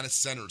one, it kind of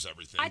centers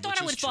everything. I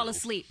thought I would fall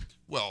asleep.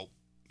 Well,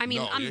 I mean,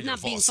 no, I'm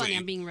not being funny.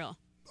 I'm being real.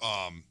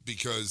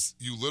 Because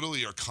you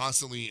literally are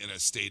constantly in a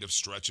state of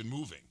stretch and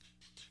moving.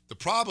 The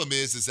problem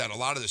is that a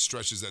lot of the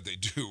stretches that they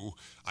do,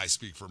 I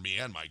speak for me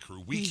and my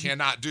crew, we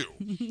cannot do.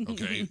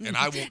 Okay, and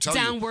I won't tell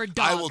Downward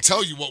dog. I will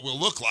tell you what we'll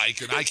look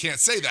like, and I can't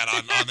say that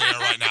on the air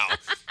right now.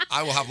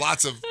 I will have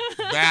lots of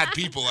bad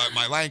people at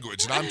my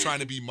language, and I'm trying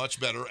to be much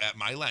better at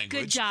my language.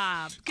 Good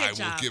job. I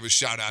will give a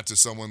shout out to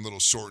someone little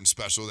short and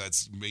special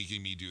that's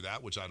making me do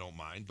that, which I don't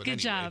mind. But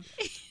Good anyway,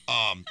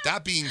 job.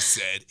 That being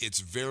said, it's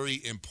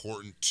very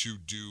important to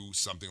do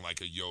something like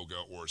a yoga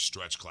or a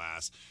stretch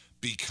class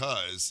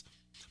because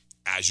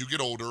as you get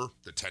older,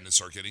 the tendons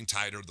start getting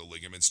tighter, the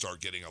ligaments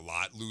start getting a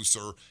lot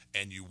looser,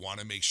 and you want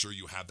to make sure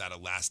you have that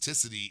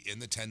elasticity in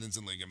the tendons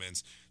and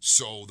ligaments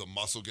so the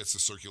muscle gets the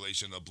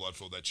circulation and the blood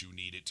flow that you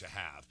need it to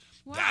have.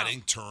 Wow. That in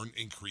turn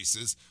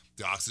increases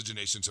the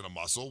oxygenation to the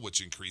muscle,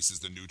 which increases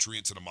the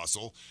nutrient to the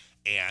muscle,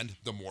 and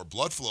the more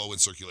blood flow and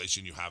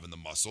circulation you have in the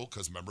muscle,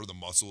 because remember, the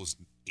muscle is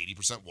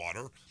 80%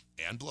 water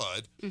and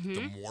blood,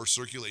 the more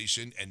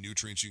circulation and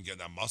nutrients you can get in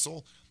that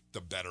muscle,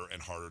 the better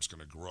and harder it's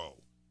going to grow.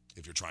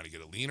 If you're trying to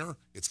get it leaner,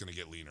 it's going to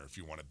get leaner. If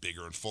you want it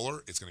bigger and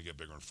fuller, it's going to get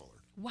bigger and fuller.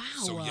 Wow.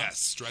 So, yes,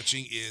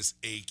 stretching is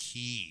a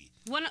key.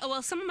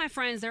 Some of my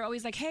friends, they're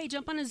always like, hey,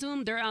 jump on a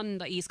Zoom. They're on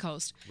the East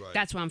Coast. Right.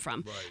 That's where I'm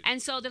from. Right.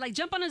 And so they're like,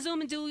 jump on a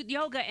Zoom and do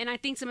yoga. And I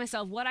think to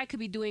myself, what I could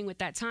be doing with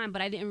that time,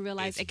 but I didn't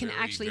realize it can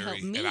actually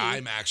help me. And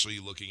I'm actually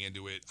looking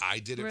into it. I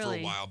did it for Really?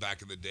 a while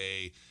back in the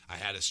day. I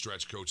had a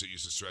stretch coach that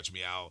used to stretch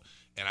me out.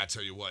 And I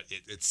tell you what,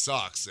 it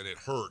sucks and it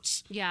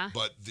hurts. Yeah.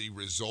 But the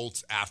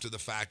results after the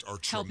fact are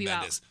Help you out.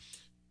 tremendous.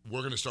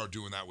 We're going to start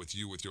doing that with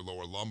you with your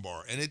lower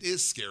lumbar. And it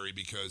is scary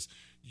because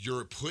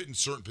you're put in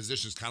certain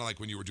positions, kind of like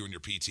when you were doing your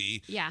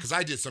PT. Yeah. Because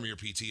I did some of your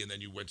PT, and then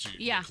you went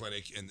to your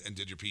clinic and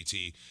did your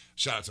PT.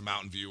 Shout out to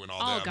Mountain View and all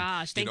them. Oh,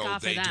 gosh. Thank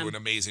God for they them. do an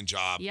amazing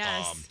job.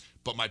 Yes.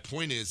 But my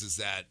point is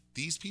that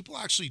these people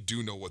actually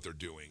do know what they're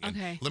doing. And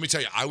Okay. let me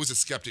tell you, I was a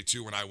skeptic,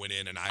 too, when I went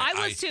in. And I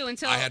was, too,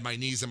 until I had my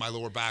knees and my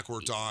lower back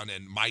worked on,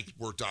 and Mike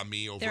worked on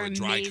me over at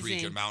Dry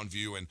Creek and Mountain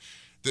View. And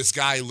this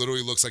guy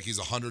literally looks like he's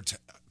 100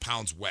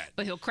 pounds wet.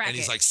 But he'll crack And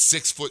he's it. like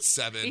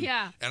 6'7".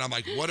 Yeah. And I'm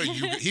like, what are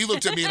you? He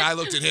looked at me and I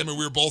looked at him, and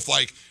we were both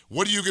like,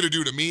 what are you going to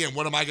do to me, and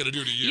what am I going to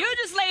do to you? You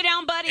just lay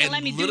down, buddy, and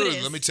let me do literally,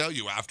 this. let me tell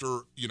you, after,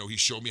 he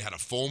showed me how to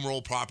foam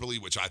roll properly,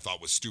 which I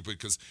thought was stupid,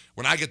 because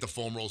when I get the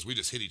foam rolls, we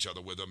just hit each other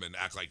with them and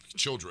act like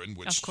children,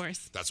 which of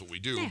course. That's what we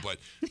do. Yeah. But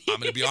I'm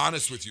going to be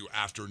honest with you,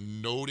 after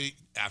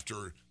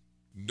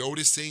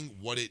noticing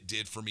what it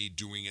did for me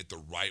doing it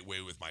the right way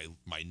with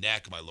my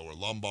neck, my lower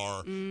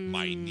lumbar,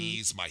 my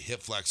knees, my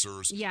hip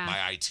flexors,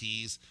 my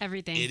ITs.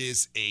 Everything. It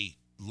is a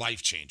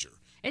life changer.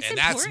 It's and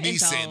that's important, me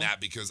saying though. that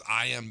because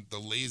I am the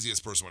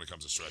laziest person when it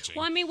comes to stretching.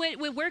 Well, I mean,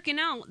 with working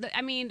out,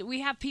 I mean,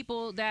 we have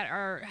people that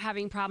are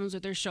having problems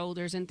with their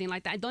shoulders and things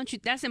like that. Don't you?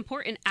 That's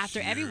important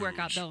after every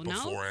workout, though. No,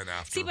 before and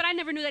after. See, but I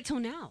never knew that till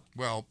now.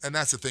 Well, and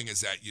that's the thing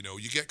is that, you know,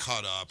 you get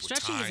caught up with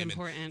Stretching time. is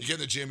important. And you get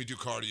in the gym, you do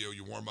cardio,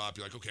 you warm up,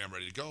 you're like, okay, I'm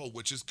ready to go,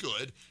 which is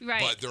good.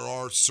 Right. But there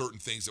are certain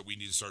things that we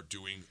need to start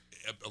doing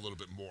a little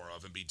bit more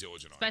of and be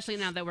diligent on. Especially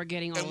now that we're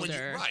getting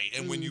older.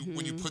 When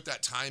you put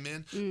that time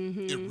in,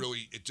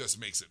 it just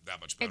makes it that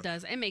much better. It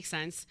does. It makes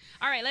sense.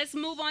 All right, let's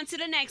move on to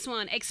the next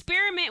one.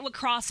 Experiment with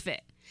CrossFit.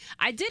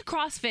 I did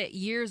CrossFit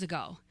years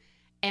ago,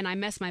 and I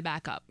messed my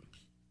back up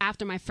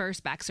after my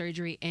first back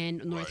surgery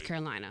in North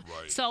Carolina.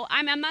 Right. So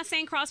I'm not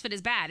saying CrossFit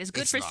is bad. It's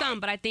good for some,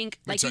 but I think,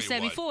 like you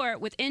said before,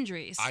 with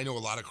injuries. I know a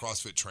lot of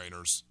CrossFit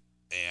trainers,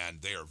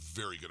 and they are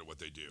very good at what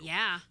they do.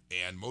 Yeah.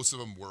 And most of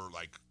them were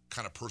like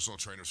kind of personal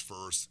trainers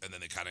first, and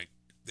then they kind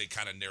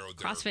of narrowed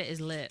their CrossFit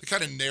is lit. They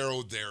kind of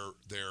narrowed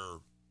their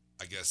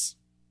I guess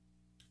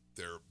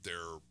their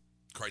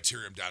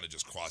criterion down to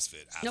just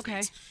CrossFit athletes.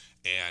 Okay.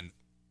 And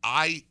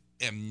I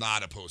am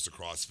not opposed to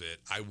CrossFit.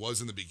 I was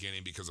in the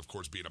beginning because, of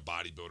course, being a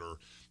bodybuilder,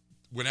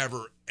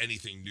 whenever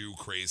anything new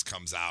craze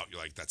comes out,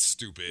 you're like, that's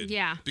stupid.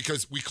 Yeah.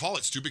 Because we call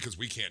it stupid because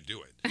we can't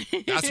do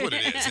it. That's what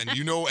it is. And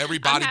you know, every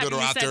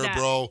bodybuilder out there,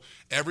 bro,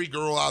 every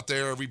girl out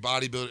there, every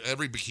bodybuilder,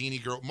 every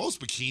bikini girl,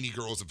 most bikini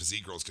girls and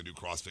physique girls can do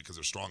CrossFit because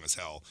they're strong as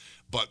hell.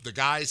 But the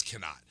guys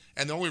cannot.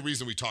 And the only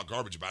reason we talk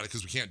garbage about it is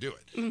because we can't do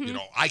it. Mm-hmm. You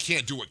know, I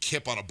can't do a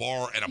kip on a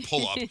bar and a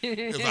pull-up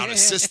without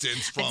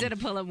assistance from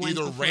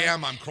either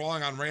Ram, I'm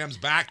crawling on Ram's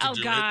back to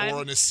do it,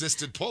 or an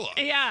assisted pull-up.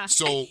 Yeah.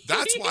 So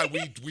that's why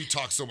we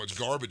talk so much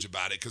garbage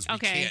about it, because we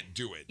can't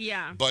do it.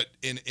 Yeah. But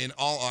in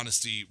all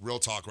honesty, real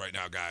talk right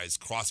now, guys,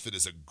 CrossFit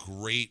is a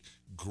great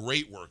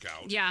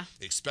workout. Yeah.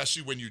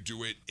 Especially when you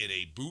do it in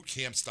a boot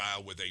camp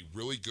style with a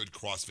really good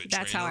CrossFit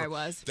trainer. That's how I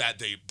was.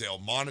 That they'll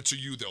monitor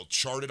you, they'll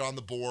chart it on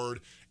the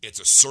board. It's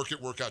a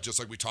circuit workout, just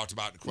like we talked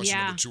about in question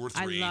number 2 or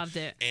 3. I loved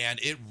it. And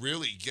it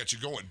really gets you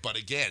going. But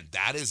again,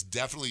 that is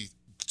definitely,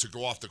 to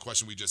go off the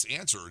question we just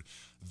answered,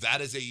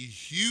 that is a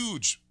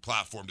huge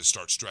platform to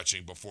start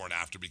stretching before and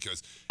after,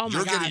 because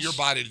you're getting your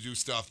body to do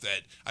stuff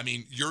that, I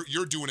mean,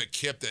 you're doing a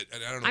kip that,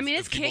 and I don't know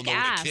if people know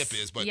what a kip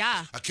is, but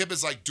a kip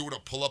is like doing a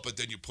pull-up, but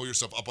then you pull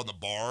yourself up on the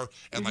bar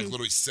and like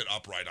literally sit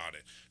upright on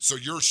it. So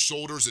your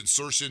shoulders,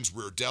 insertions,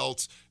 rear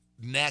delts,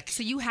 neck,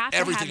 so you have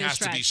everything to has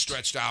to be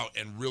stretched out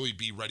and really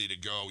be ready to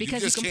go.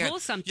 Because you can pull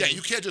something. Yeah,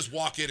 you can't just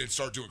walk in and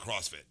start doing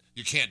CrossFit.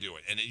 You can't do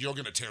it, and you're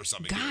going to tear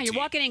something. God, you're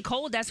walking in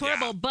cold. That's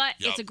horrible, but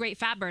it's a great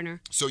fat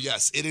burner. So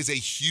yes, it is a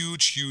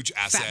huge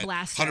asset, fat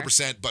blaster.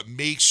 100%. But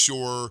make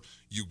sure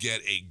you get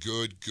a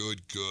good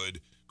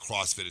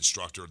CrossFit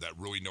instructor that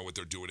really know what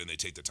they're doing and they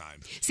take the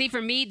time. See,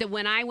 for me,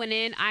 when I went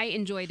in, I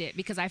enjoyed it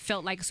because I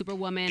felt like a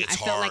superwoman. It's I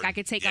felt hard. like I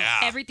could take off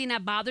everything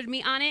that bothered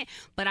me on it,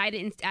 but I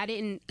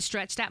didn't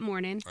stretch that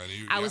morning.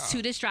 I was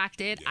too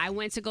distracted. Yeah. I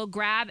went to go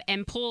grab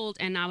and pulled,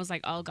 and I was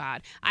like, oh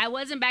God. I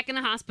wasn't back in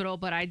the hospital,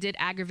 but I did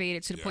aggravate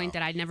it to the point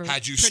that I never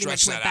had you pretty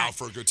stretched much went that back. out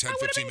for a good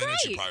 10-15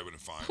 minutes, you probably would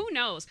have been fine. Who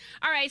knows?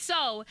 All right,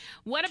 so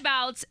what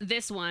about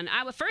this one?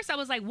 First I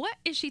was like, what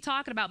is she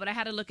talking about? But I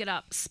had to look it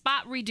up.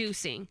 Spot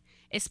reducing.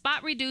 Is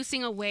spot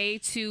reducing a way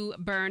to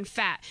burn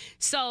fat?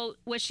 So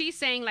what she's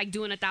saying, like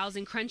doing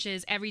 1,000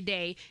 crunches every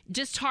day,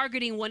 just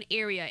targeting one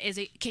area.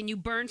 Can you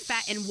burn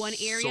fat in one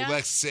area? So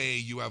let's say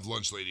you have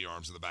lunch lady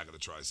arms in the back of the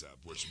tricep,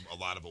 which a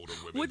lot of older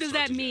women. What does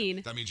that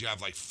mean? That means you have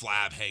like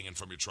flab hanging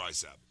from your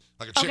tricep.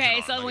 Like a chicken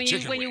arm, so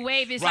like when you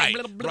wave, it's right,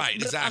 like blah, blah, right,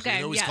 exactly. Okay,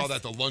 they always call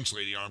that the lunch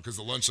lady arm because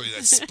the lunch lady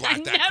that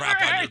splat that never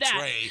crap on your heard that.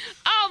 tray.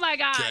 Oh my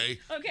God. Okay,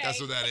 okay, that's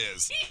what that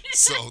is.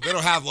 So they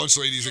don't have lunch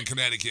ladies in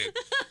Connecticut.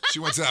 She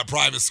went to that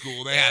private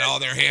school. They had all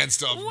their hand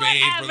stuff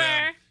made for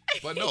them.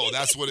 But no,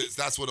 that's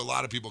what a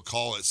lot of people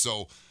call it.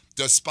 So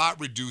does spot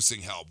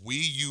reducing help? We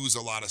use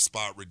a lot of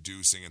spot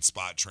reducing and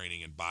spot training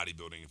in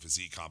bodybuilding and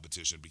physique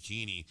competition,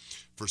 bikini,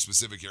 for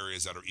specific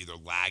areas that are either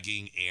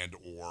lagging and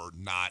or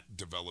not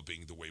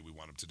developing the way we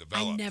want them to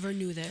develop. I never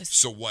knew this.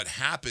 So what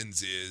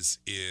happens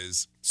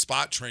is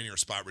spot training or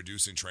spot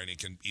reducing training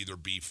can either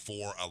be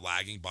for a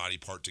lagging body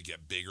part to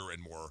get bigger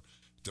and more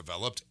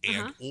developed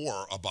and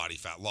or a body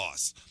fat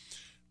loss.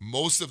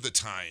 Most of the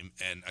time,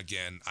 and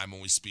again, I'm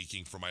only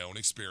speaking from my own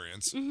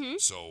experience,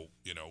 so,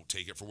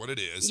 take it for what it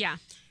is. Yeah.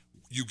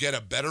 You get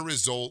a better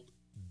result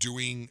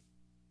doing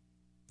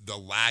the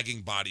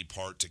lagging body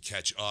part to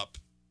catch up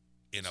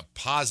in a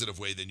positive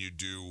way than you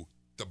do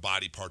the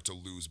body part to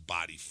lose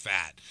body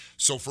fat.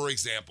 So, for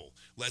example,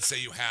 let's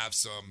say you have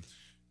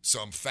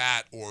some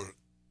fat, or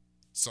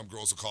some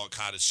girls will call it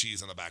cottage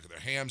cheese, on the back of their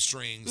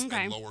hamstrings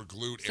and lower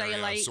glute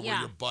area. So where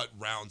your butt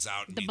rounds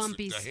out and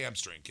meets the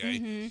hamstring,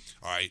 okay?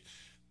 All right.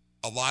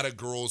 A lot of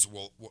girls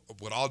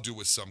what I'll do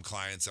with some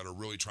clients that are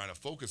really trying to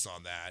focus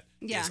on that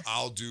is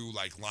I'll do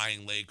like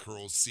lying leg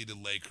curls,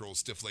 seated leg curls,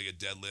 stiff-legged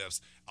deadlifts.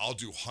 I'll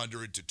do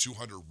 100 to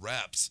 200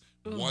 reps,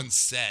 one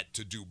set,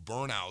 to do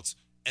burnouts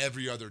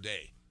every other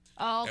day.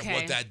 Oh, okay. And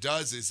what that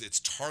does is it's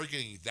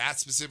targeting that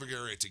specific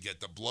area to get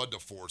the blood to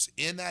force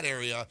in that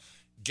area,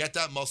 get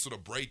that muscle to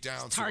break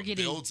down so it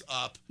builds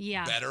up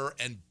better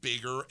and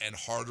bigger and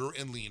harder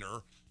and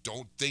leaner.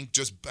 Don't think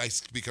just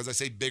because I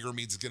say bigger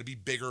means it's going to be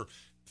bigger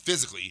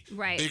physically,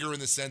 bigger in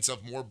the sense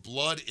of more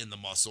blood in the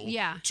muscle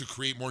to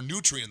create more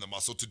nutrient in the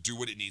muscle to do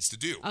what it needs to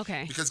do.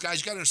 Okay. Because, guys,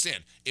 you got to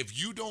understand, if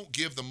you don't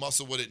give the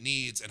muscle what it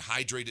needs and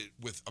hydrate it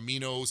with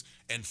aminos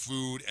and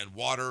food and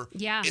water,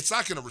 it's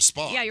not going to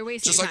respond. Yeah, you're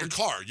wasting Just your like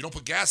time. a car. You don't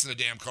put gas in a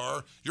damn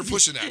car, you're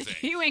pushing that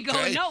thing. You ain't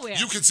going nowhere.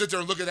 You can sit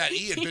there and look at that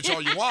E and bitch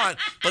all you want,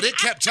 but it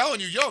kept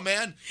telling you, yo,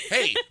 man,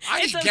 hey,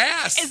 I need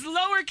gas. It's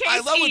lowercase I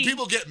love when E.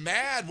 people get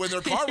mad when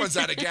their car runs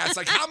out of gas.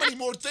 Like, how many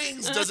more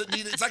things does it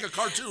need? It's like a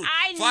cartoon.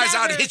 I Flies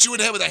out never- and hits you in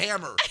the head with a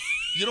hammer.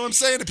 You know what I'm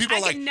saying? And people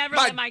are like,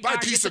 my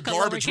piece of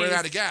garbage ran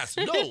out of gas.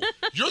 No,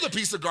 you're the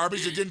piece of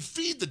garbage that didn't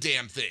feed the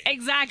damn thing.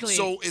 Exactly.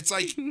 So it's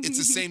like, it's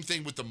the same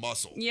thing with the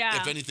muscle. Yeah.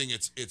 If anything,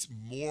 it's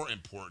more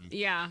important.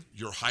 Yeah.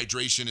 Your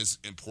hydration is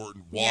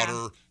important.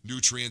 Water,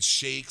 nutrients,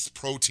 shakes,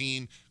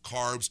 protein,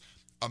 carbs,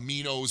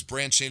 aminos,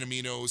 branched chain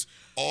aminos,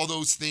 all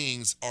those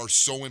things are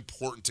so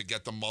important to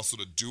get the muscle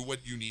to do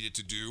what you need it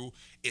to do.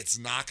 It's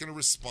not going to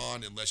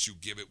respond unless you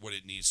give it what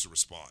it needs to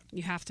respond.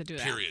 You have to do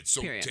that. Period.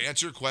 So to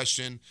answer your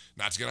question,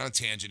 not to get on a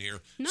tangent here,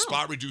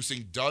 spot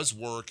reducing does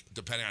work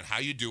depending on how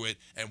you do it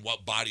and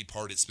what body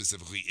part it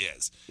specifically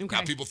is. Okay.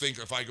 Now, people think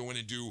if I go in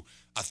and do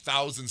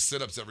 1,000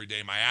 sit-ups every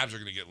day, my abs are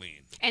going to get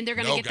lean. And they're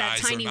going to get that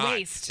tiny they're not.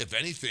 waist. If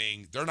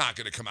anything, they're not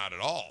going to come out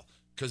at all.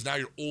 Because now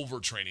you're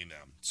overtraining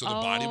them. So the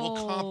body will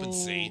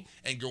compensate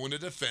and go into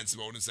defense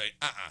mode and say,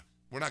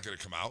 we're not going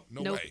to come out.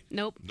 No way.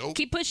 Nope.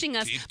 Keep pushing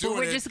us. Keep but doing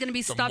we're it. just going to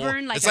be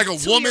stubborn like it's like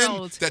a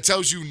woman that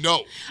tells you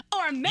no.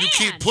 Or a man you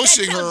keep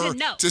pushing that tells her you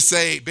no. to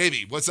say,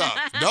 baby, what's up?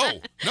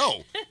 No.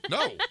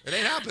 It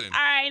ain't happening.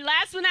 All right,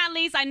 last but not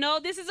least, I know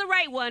this is the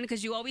right one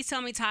because you always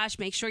tell me, Tosh,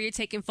 make sure you're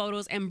taking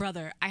photos. And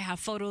brother, I have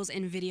photos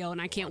and video,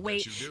 and I can't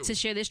wait to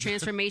share this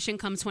transformation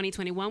come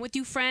 2021 with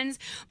you, friends.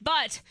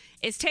 But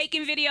is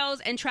taking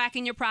videos and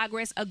tracking your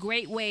progress a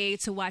great way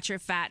to watch your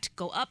fat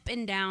go up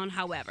and down?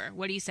 However,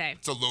 what do you say?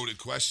 It's a loaded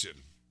question.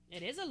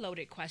 It is a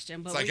loaded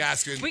question, but it's like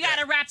asking, we got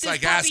to wrap this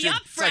puppy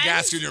up, friends. It's like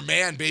asking your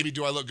man, baby,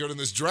 do I look good in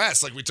this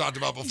dress? Like we talked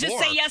about before. Just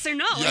say yes or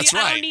no. That's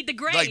right. I don't need the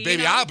gray. Like,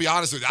 baby, I'll be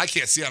honest with you. I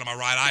can't see out of my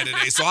right eye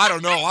today, so I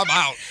don't know. I'm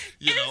out,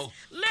 you know.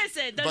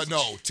 Listen. But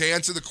no, to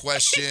answer the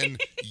question,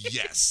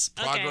 yes.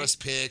 Progress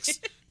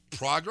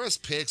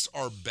pics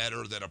are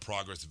better than a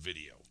progress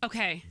video.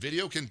 Okay.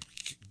 Video can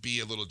be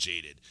a little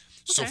jaded.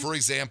 So, for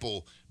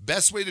example,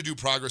 best way to do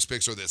progress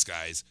pics are this,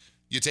 guys.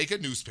 You take a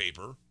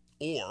newspaper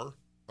or...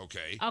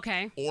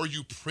 Okay. Or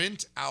you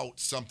print out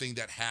something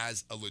that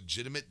has a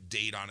legitimate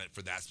date on it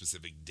for that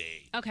specific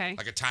day. Okay.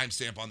 Like a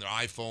timestamp on their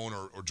iPhone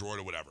or Droid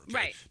or whatever. Okay?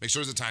 Right. Make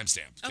sure there's a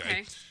timestamp.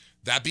 Okay.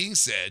 That being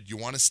said, you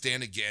want to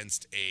stand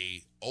against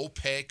a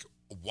opaque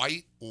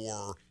white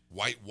or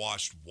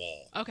whitewashed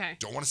wall. Okay.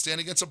 Don't want to stand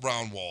against a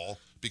brown wall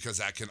because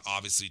that can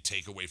obviously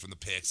take away from the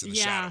pics and the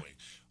shadowing.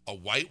 A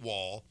white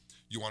wall.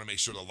 You want to make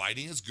sure the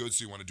lighting is good,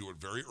 so you want to do it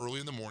very early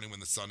in the morning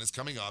when the sun is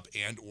coming up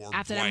and or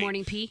after that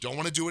morning pee. Don't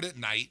want to do it at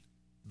night.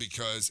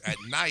 Because at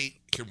night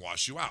it can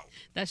wash you out.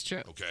 That's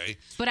true. Okay.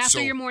 But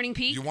after your morning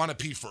pee? You want to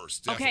pee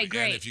first. Definitely. Okay,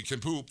 great. And if you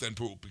can poop, then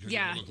poop.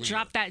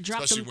 Drop them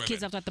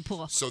kids off at the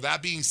pool. So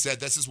that being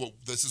said, this is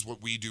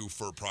what we do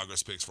for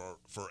progress pics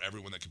for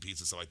everyone that competes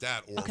and stuff like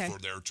that, or for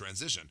their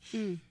transition.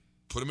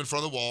 Put them in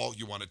front of the wall.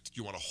 You want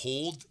to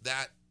hold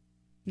that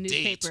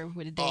newspaper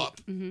with a date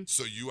up,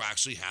 so you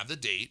actually have the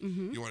date.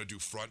 You want to do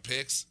front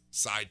pics,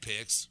 side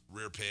pics,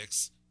 rear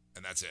pics,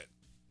 and that's it.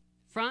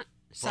 Front,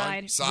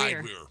 side,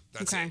 rear.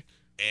 That's it.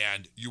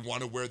 And you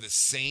want to wear the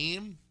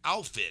same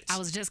outfit. I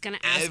was just going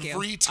to ask you.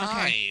 Every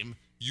time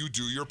you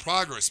do your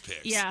progress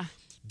pics. Yeah.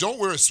 Don't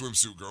wear a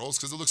swimsuit, girls,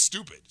 because it looks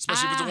stupid,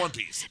 especially if it's a one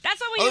piece.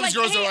 That's why when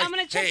you're like, hey, I'm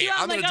going to check you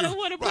out. I don't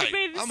want to put a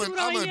bathing suit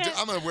on yet.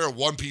 I'm going to wear a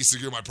one piece to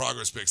do my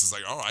progress pics. It's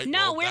like, all right. No,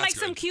 well, wear like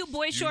good. some cute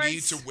boy shorts. You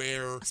need to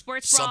wear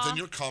sports bra. Something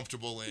you're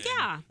comfortable in.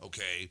 Yeah.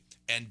 Okay.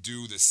 And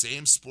do the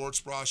same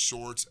sports bra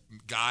shorts.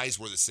 Guys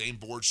wear the same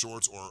board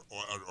shorts or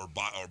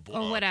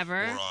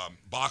whatever. Or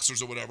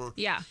boxers or whatever.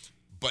 Yeah.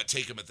 But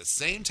take them at the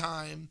same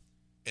time,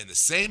 in the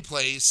same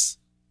place,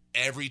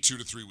 every 2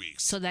 to 3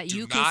 weeks. So that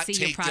you can see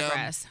your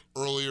progress. Them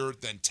earlier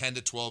than 10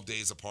 to 12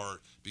 days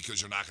apart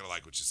because you're not going to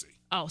like what you see.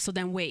 Oh, so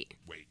then wait.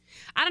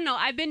 I don't know.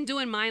 I've been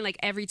doing mine like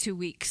every 2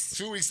 weeks.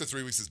 2 weeks to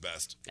 3 weeks is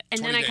best.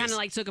 And then I kind of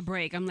like took a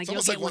break. I'm like, it's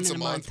almost like once a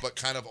month, but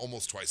kind of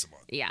almost twice a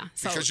month. Yeah.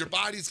 Because your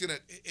body's going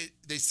to,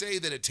 they say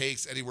that it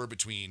takes anywhere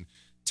between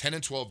 10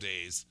 and 12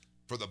 days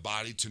for the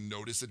body to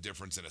notice a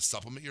difference in a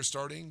supplement you're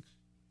starting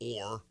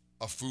or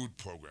a food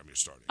program you're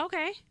starting.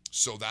 Okay.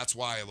 So that's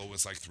why I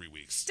always like 3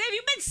 weeks. Dave,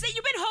 you've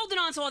been holding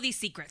on to all these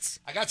secrets.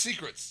 I got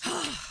secrets. All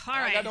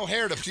right. I got no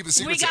hair to keep the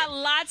secrets We got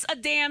lots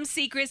of damn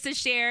secrets to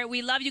share.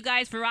 We love you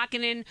guys for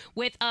rocking in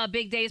with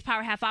Big Dave's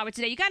Power Half Hour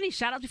today. You got any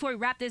shout-outs before we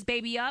wrap this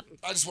baby up?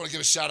 I just want to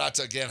give a shout-out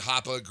to, again,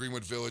 Hapa,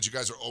 Greenwood Village. You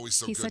guys are always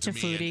so good to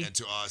me and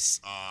to us.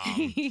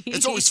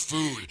 It's always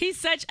food. He's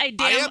such a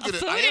damn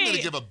foodie. I am going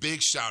to give a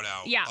big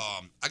shout-out. Yeah.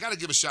 I got to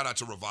give a shout-out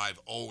to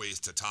Revive always,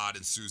 to Todd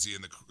and Susie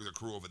and the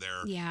crew over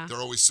there. Yeah. They're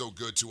always so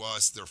good to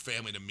us. They're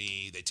family to me.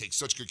 me. They take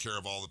such good care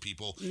of all the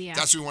people. Yeah.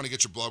 That's where you want to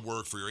get your blood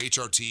work for your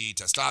HRT,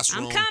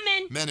 testosterone. I'm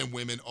coming. Men and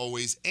women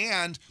always.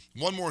 And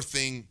one more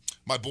thing,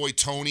 my boy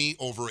Tony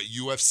over at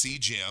UFC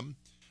Gym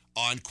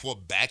on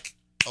Quebec,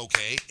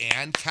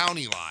 and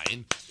County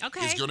Line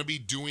is going to be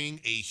doing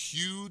a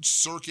huge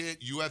circuit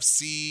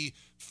UFC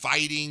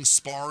fighting,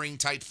 sparring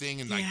type thing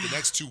in the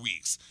next 2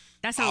 weeks.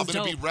 That sounds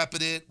I'm going to be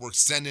repping it. We're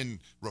sending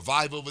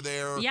Revive over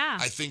there. Yeah.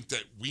 I think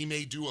that we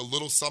may do a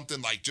little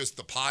something like just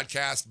the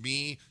podcast,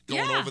 me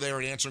going over there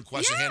and answering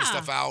questions, handing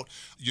stuff out.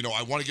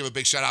 I want to give a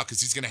big shout out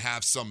because he's going to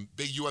have some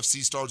big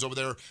UFC stars over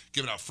there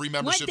giving out free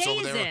memberships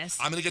over there. This?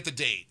 I'm going to get the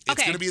date.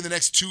 It's going to be in the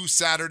next 2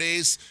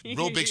 Saturdays.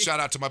 Real big shout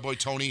out to my boy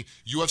Tony.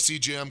 UFC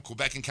Gym,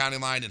 Quebec and County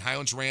Line, and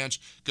Highlands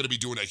Ranch. Going to be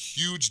doing a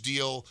huge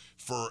deal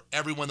for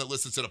everyone that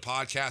listens to the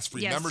podcast.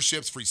 Free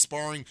memberships, free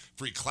sparring,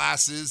 free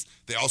classes.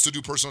 They also do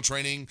personal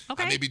training.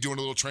 I may be doing a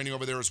little training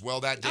over there as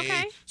well that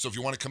day. So if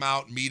you want to come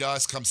out, meet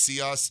us, come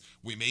see us,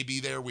 we may be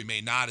there, we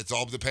may not. It's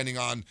all depending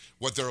on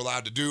what they're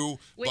allowed to do.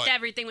 With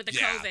everything with the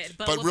COVID.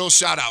 But real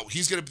shout out.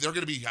 They're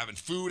going to be having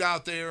food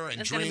out there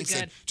and drinks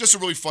and just a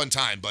really fun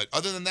time. But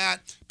other than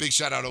that, big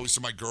shout out always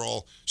to my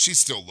girl. She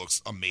still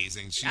looks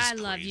amazing. I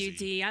love you,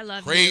 D. I love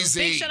you. Crazy.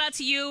 Big shout out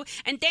to you.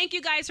 And thank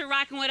you guys for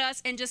rocking with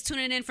us and just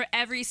tuning in for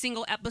every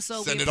single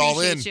episode. Send it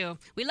all in. You.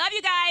 We love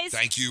you guys.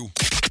 Thank you.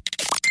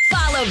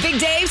 Follow Big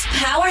Dave's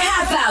Power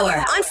Half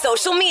Hour on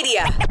social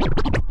media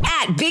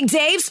at Big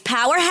Dave's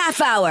Power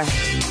Half Hour.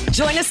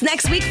 Join us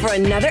next week for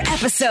another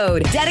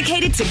episode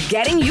dedicated to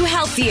getting you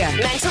healthier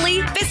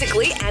mentally,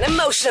 physically, and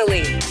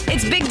emotionally.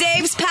 It's Big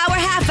Dave's Power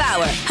Half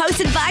Hour,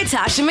 hosted by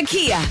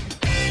Toshamakia.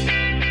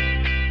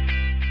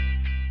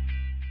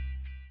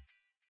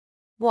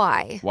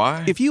 Why?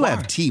 If you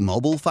have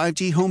T-Mobile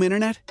 5G home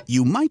internet,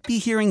 you might be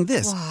hearing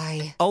this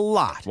a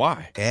lot.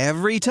 Why?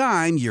 Every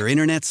time your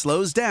internet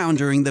slows down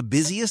during the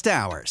busiest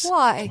hours.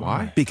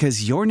 Why?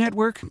 Because your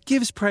network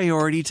gives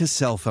priority to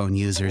cell phone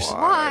users.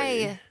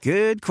 Why?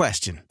 Good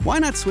question. Why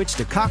not switch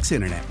to Cox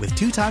Internet with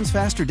 2 times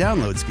faster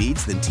download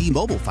speeds than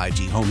T-Mobile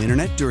 5G home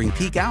internet during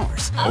peak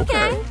hours?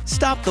 Okay.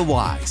 Stop the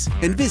whys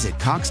and visit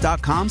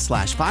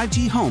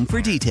cox.com/5G home for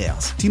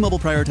details. T-Mobile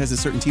prioritizes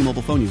certain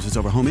T-Mobile phone users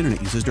over home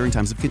internet users during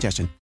times of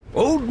congestion.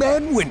 Old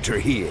Man Winter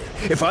here.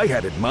 If I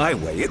had it my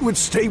way, it would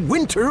stay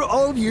winter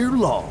all year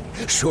long.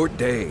 Short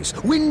days,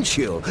 wind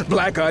chill,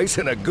 black ice,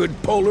 and a good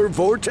polar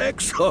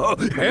vortex. Oh,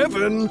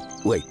 heaven.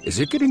 Wait,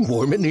 is it getting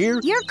warm in here?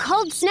 Your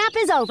cold snap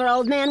is over,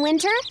 Old Man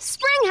Winter.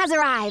 Spring has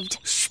arrived.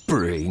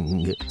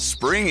 Spring.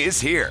 Spring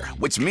is here,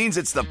 which means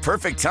it's the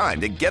perfect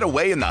time to get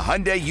away in the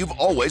Hyundai you've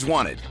always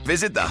wanted.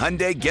 Visit the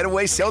Hyundai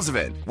Getaway Sales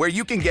Event, where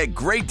you can get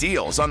great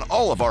deals on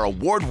all of our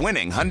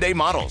award-winning Hyundai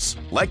models,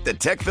 like the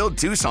tech-filled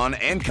Tucson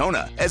and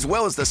Kona, as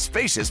well as the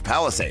spacious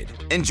Palisade.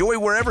 Enjoy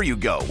wherever you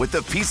go with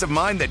the peace of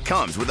mind that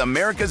comes with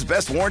America's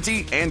best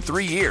warranty and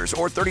 3 years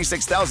or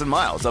 36,000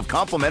 miles of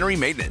complimentary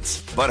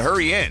maintenance. But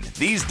hurry in,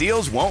 these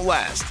deals won't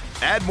last.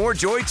 Add more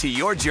joy to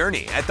your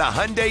journey at the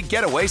Hyundai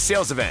Getaway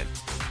Sales Event.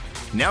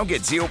 Now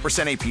get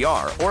 0%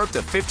 APR or up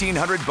to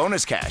 $1,500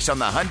 bonus cash on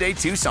the Hyundai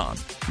Tucson.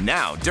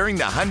 Now, during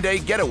the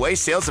Hyundai Getaway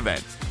Sales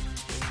Event.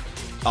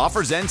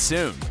 Offers end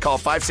soon. Call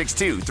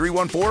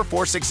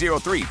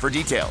 562-314-4603 for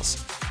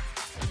details.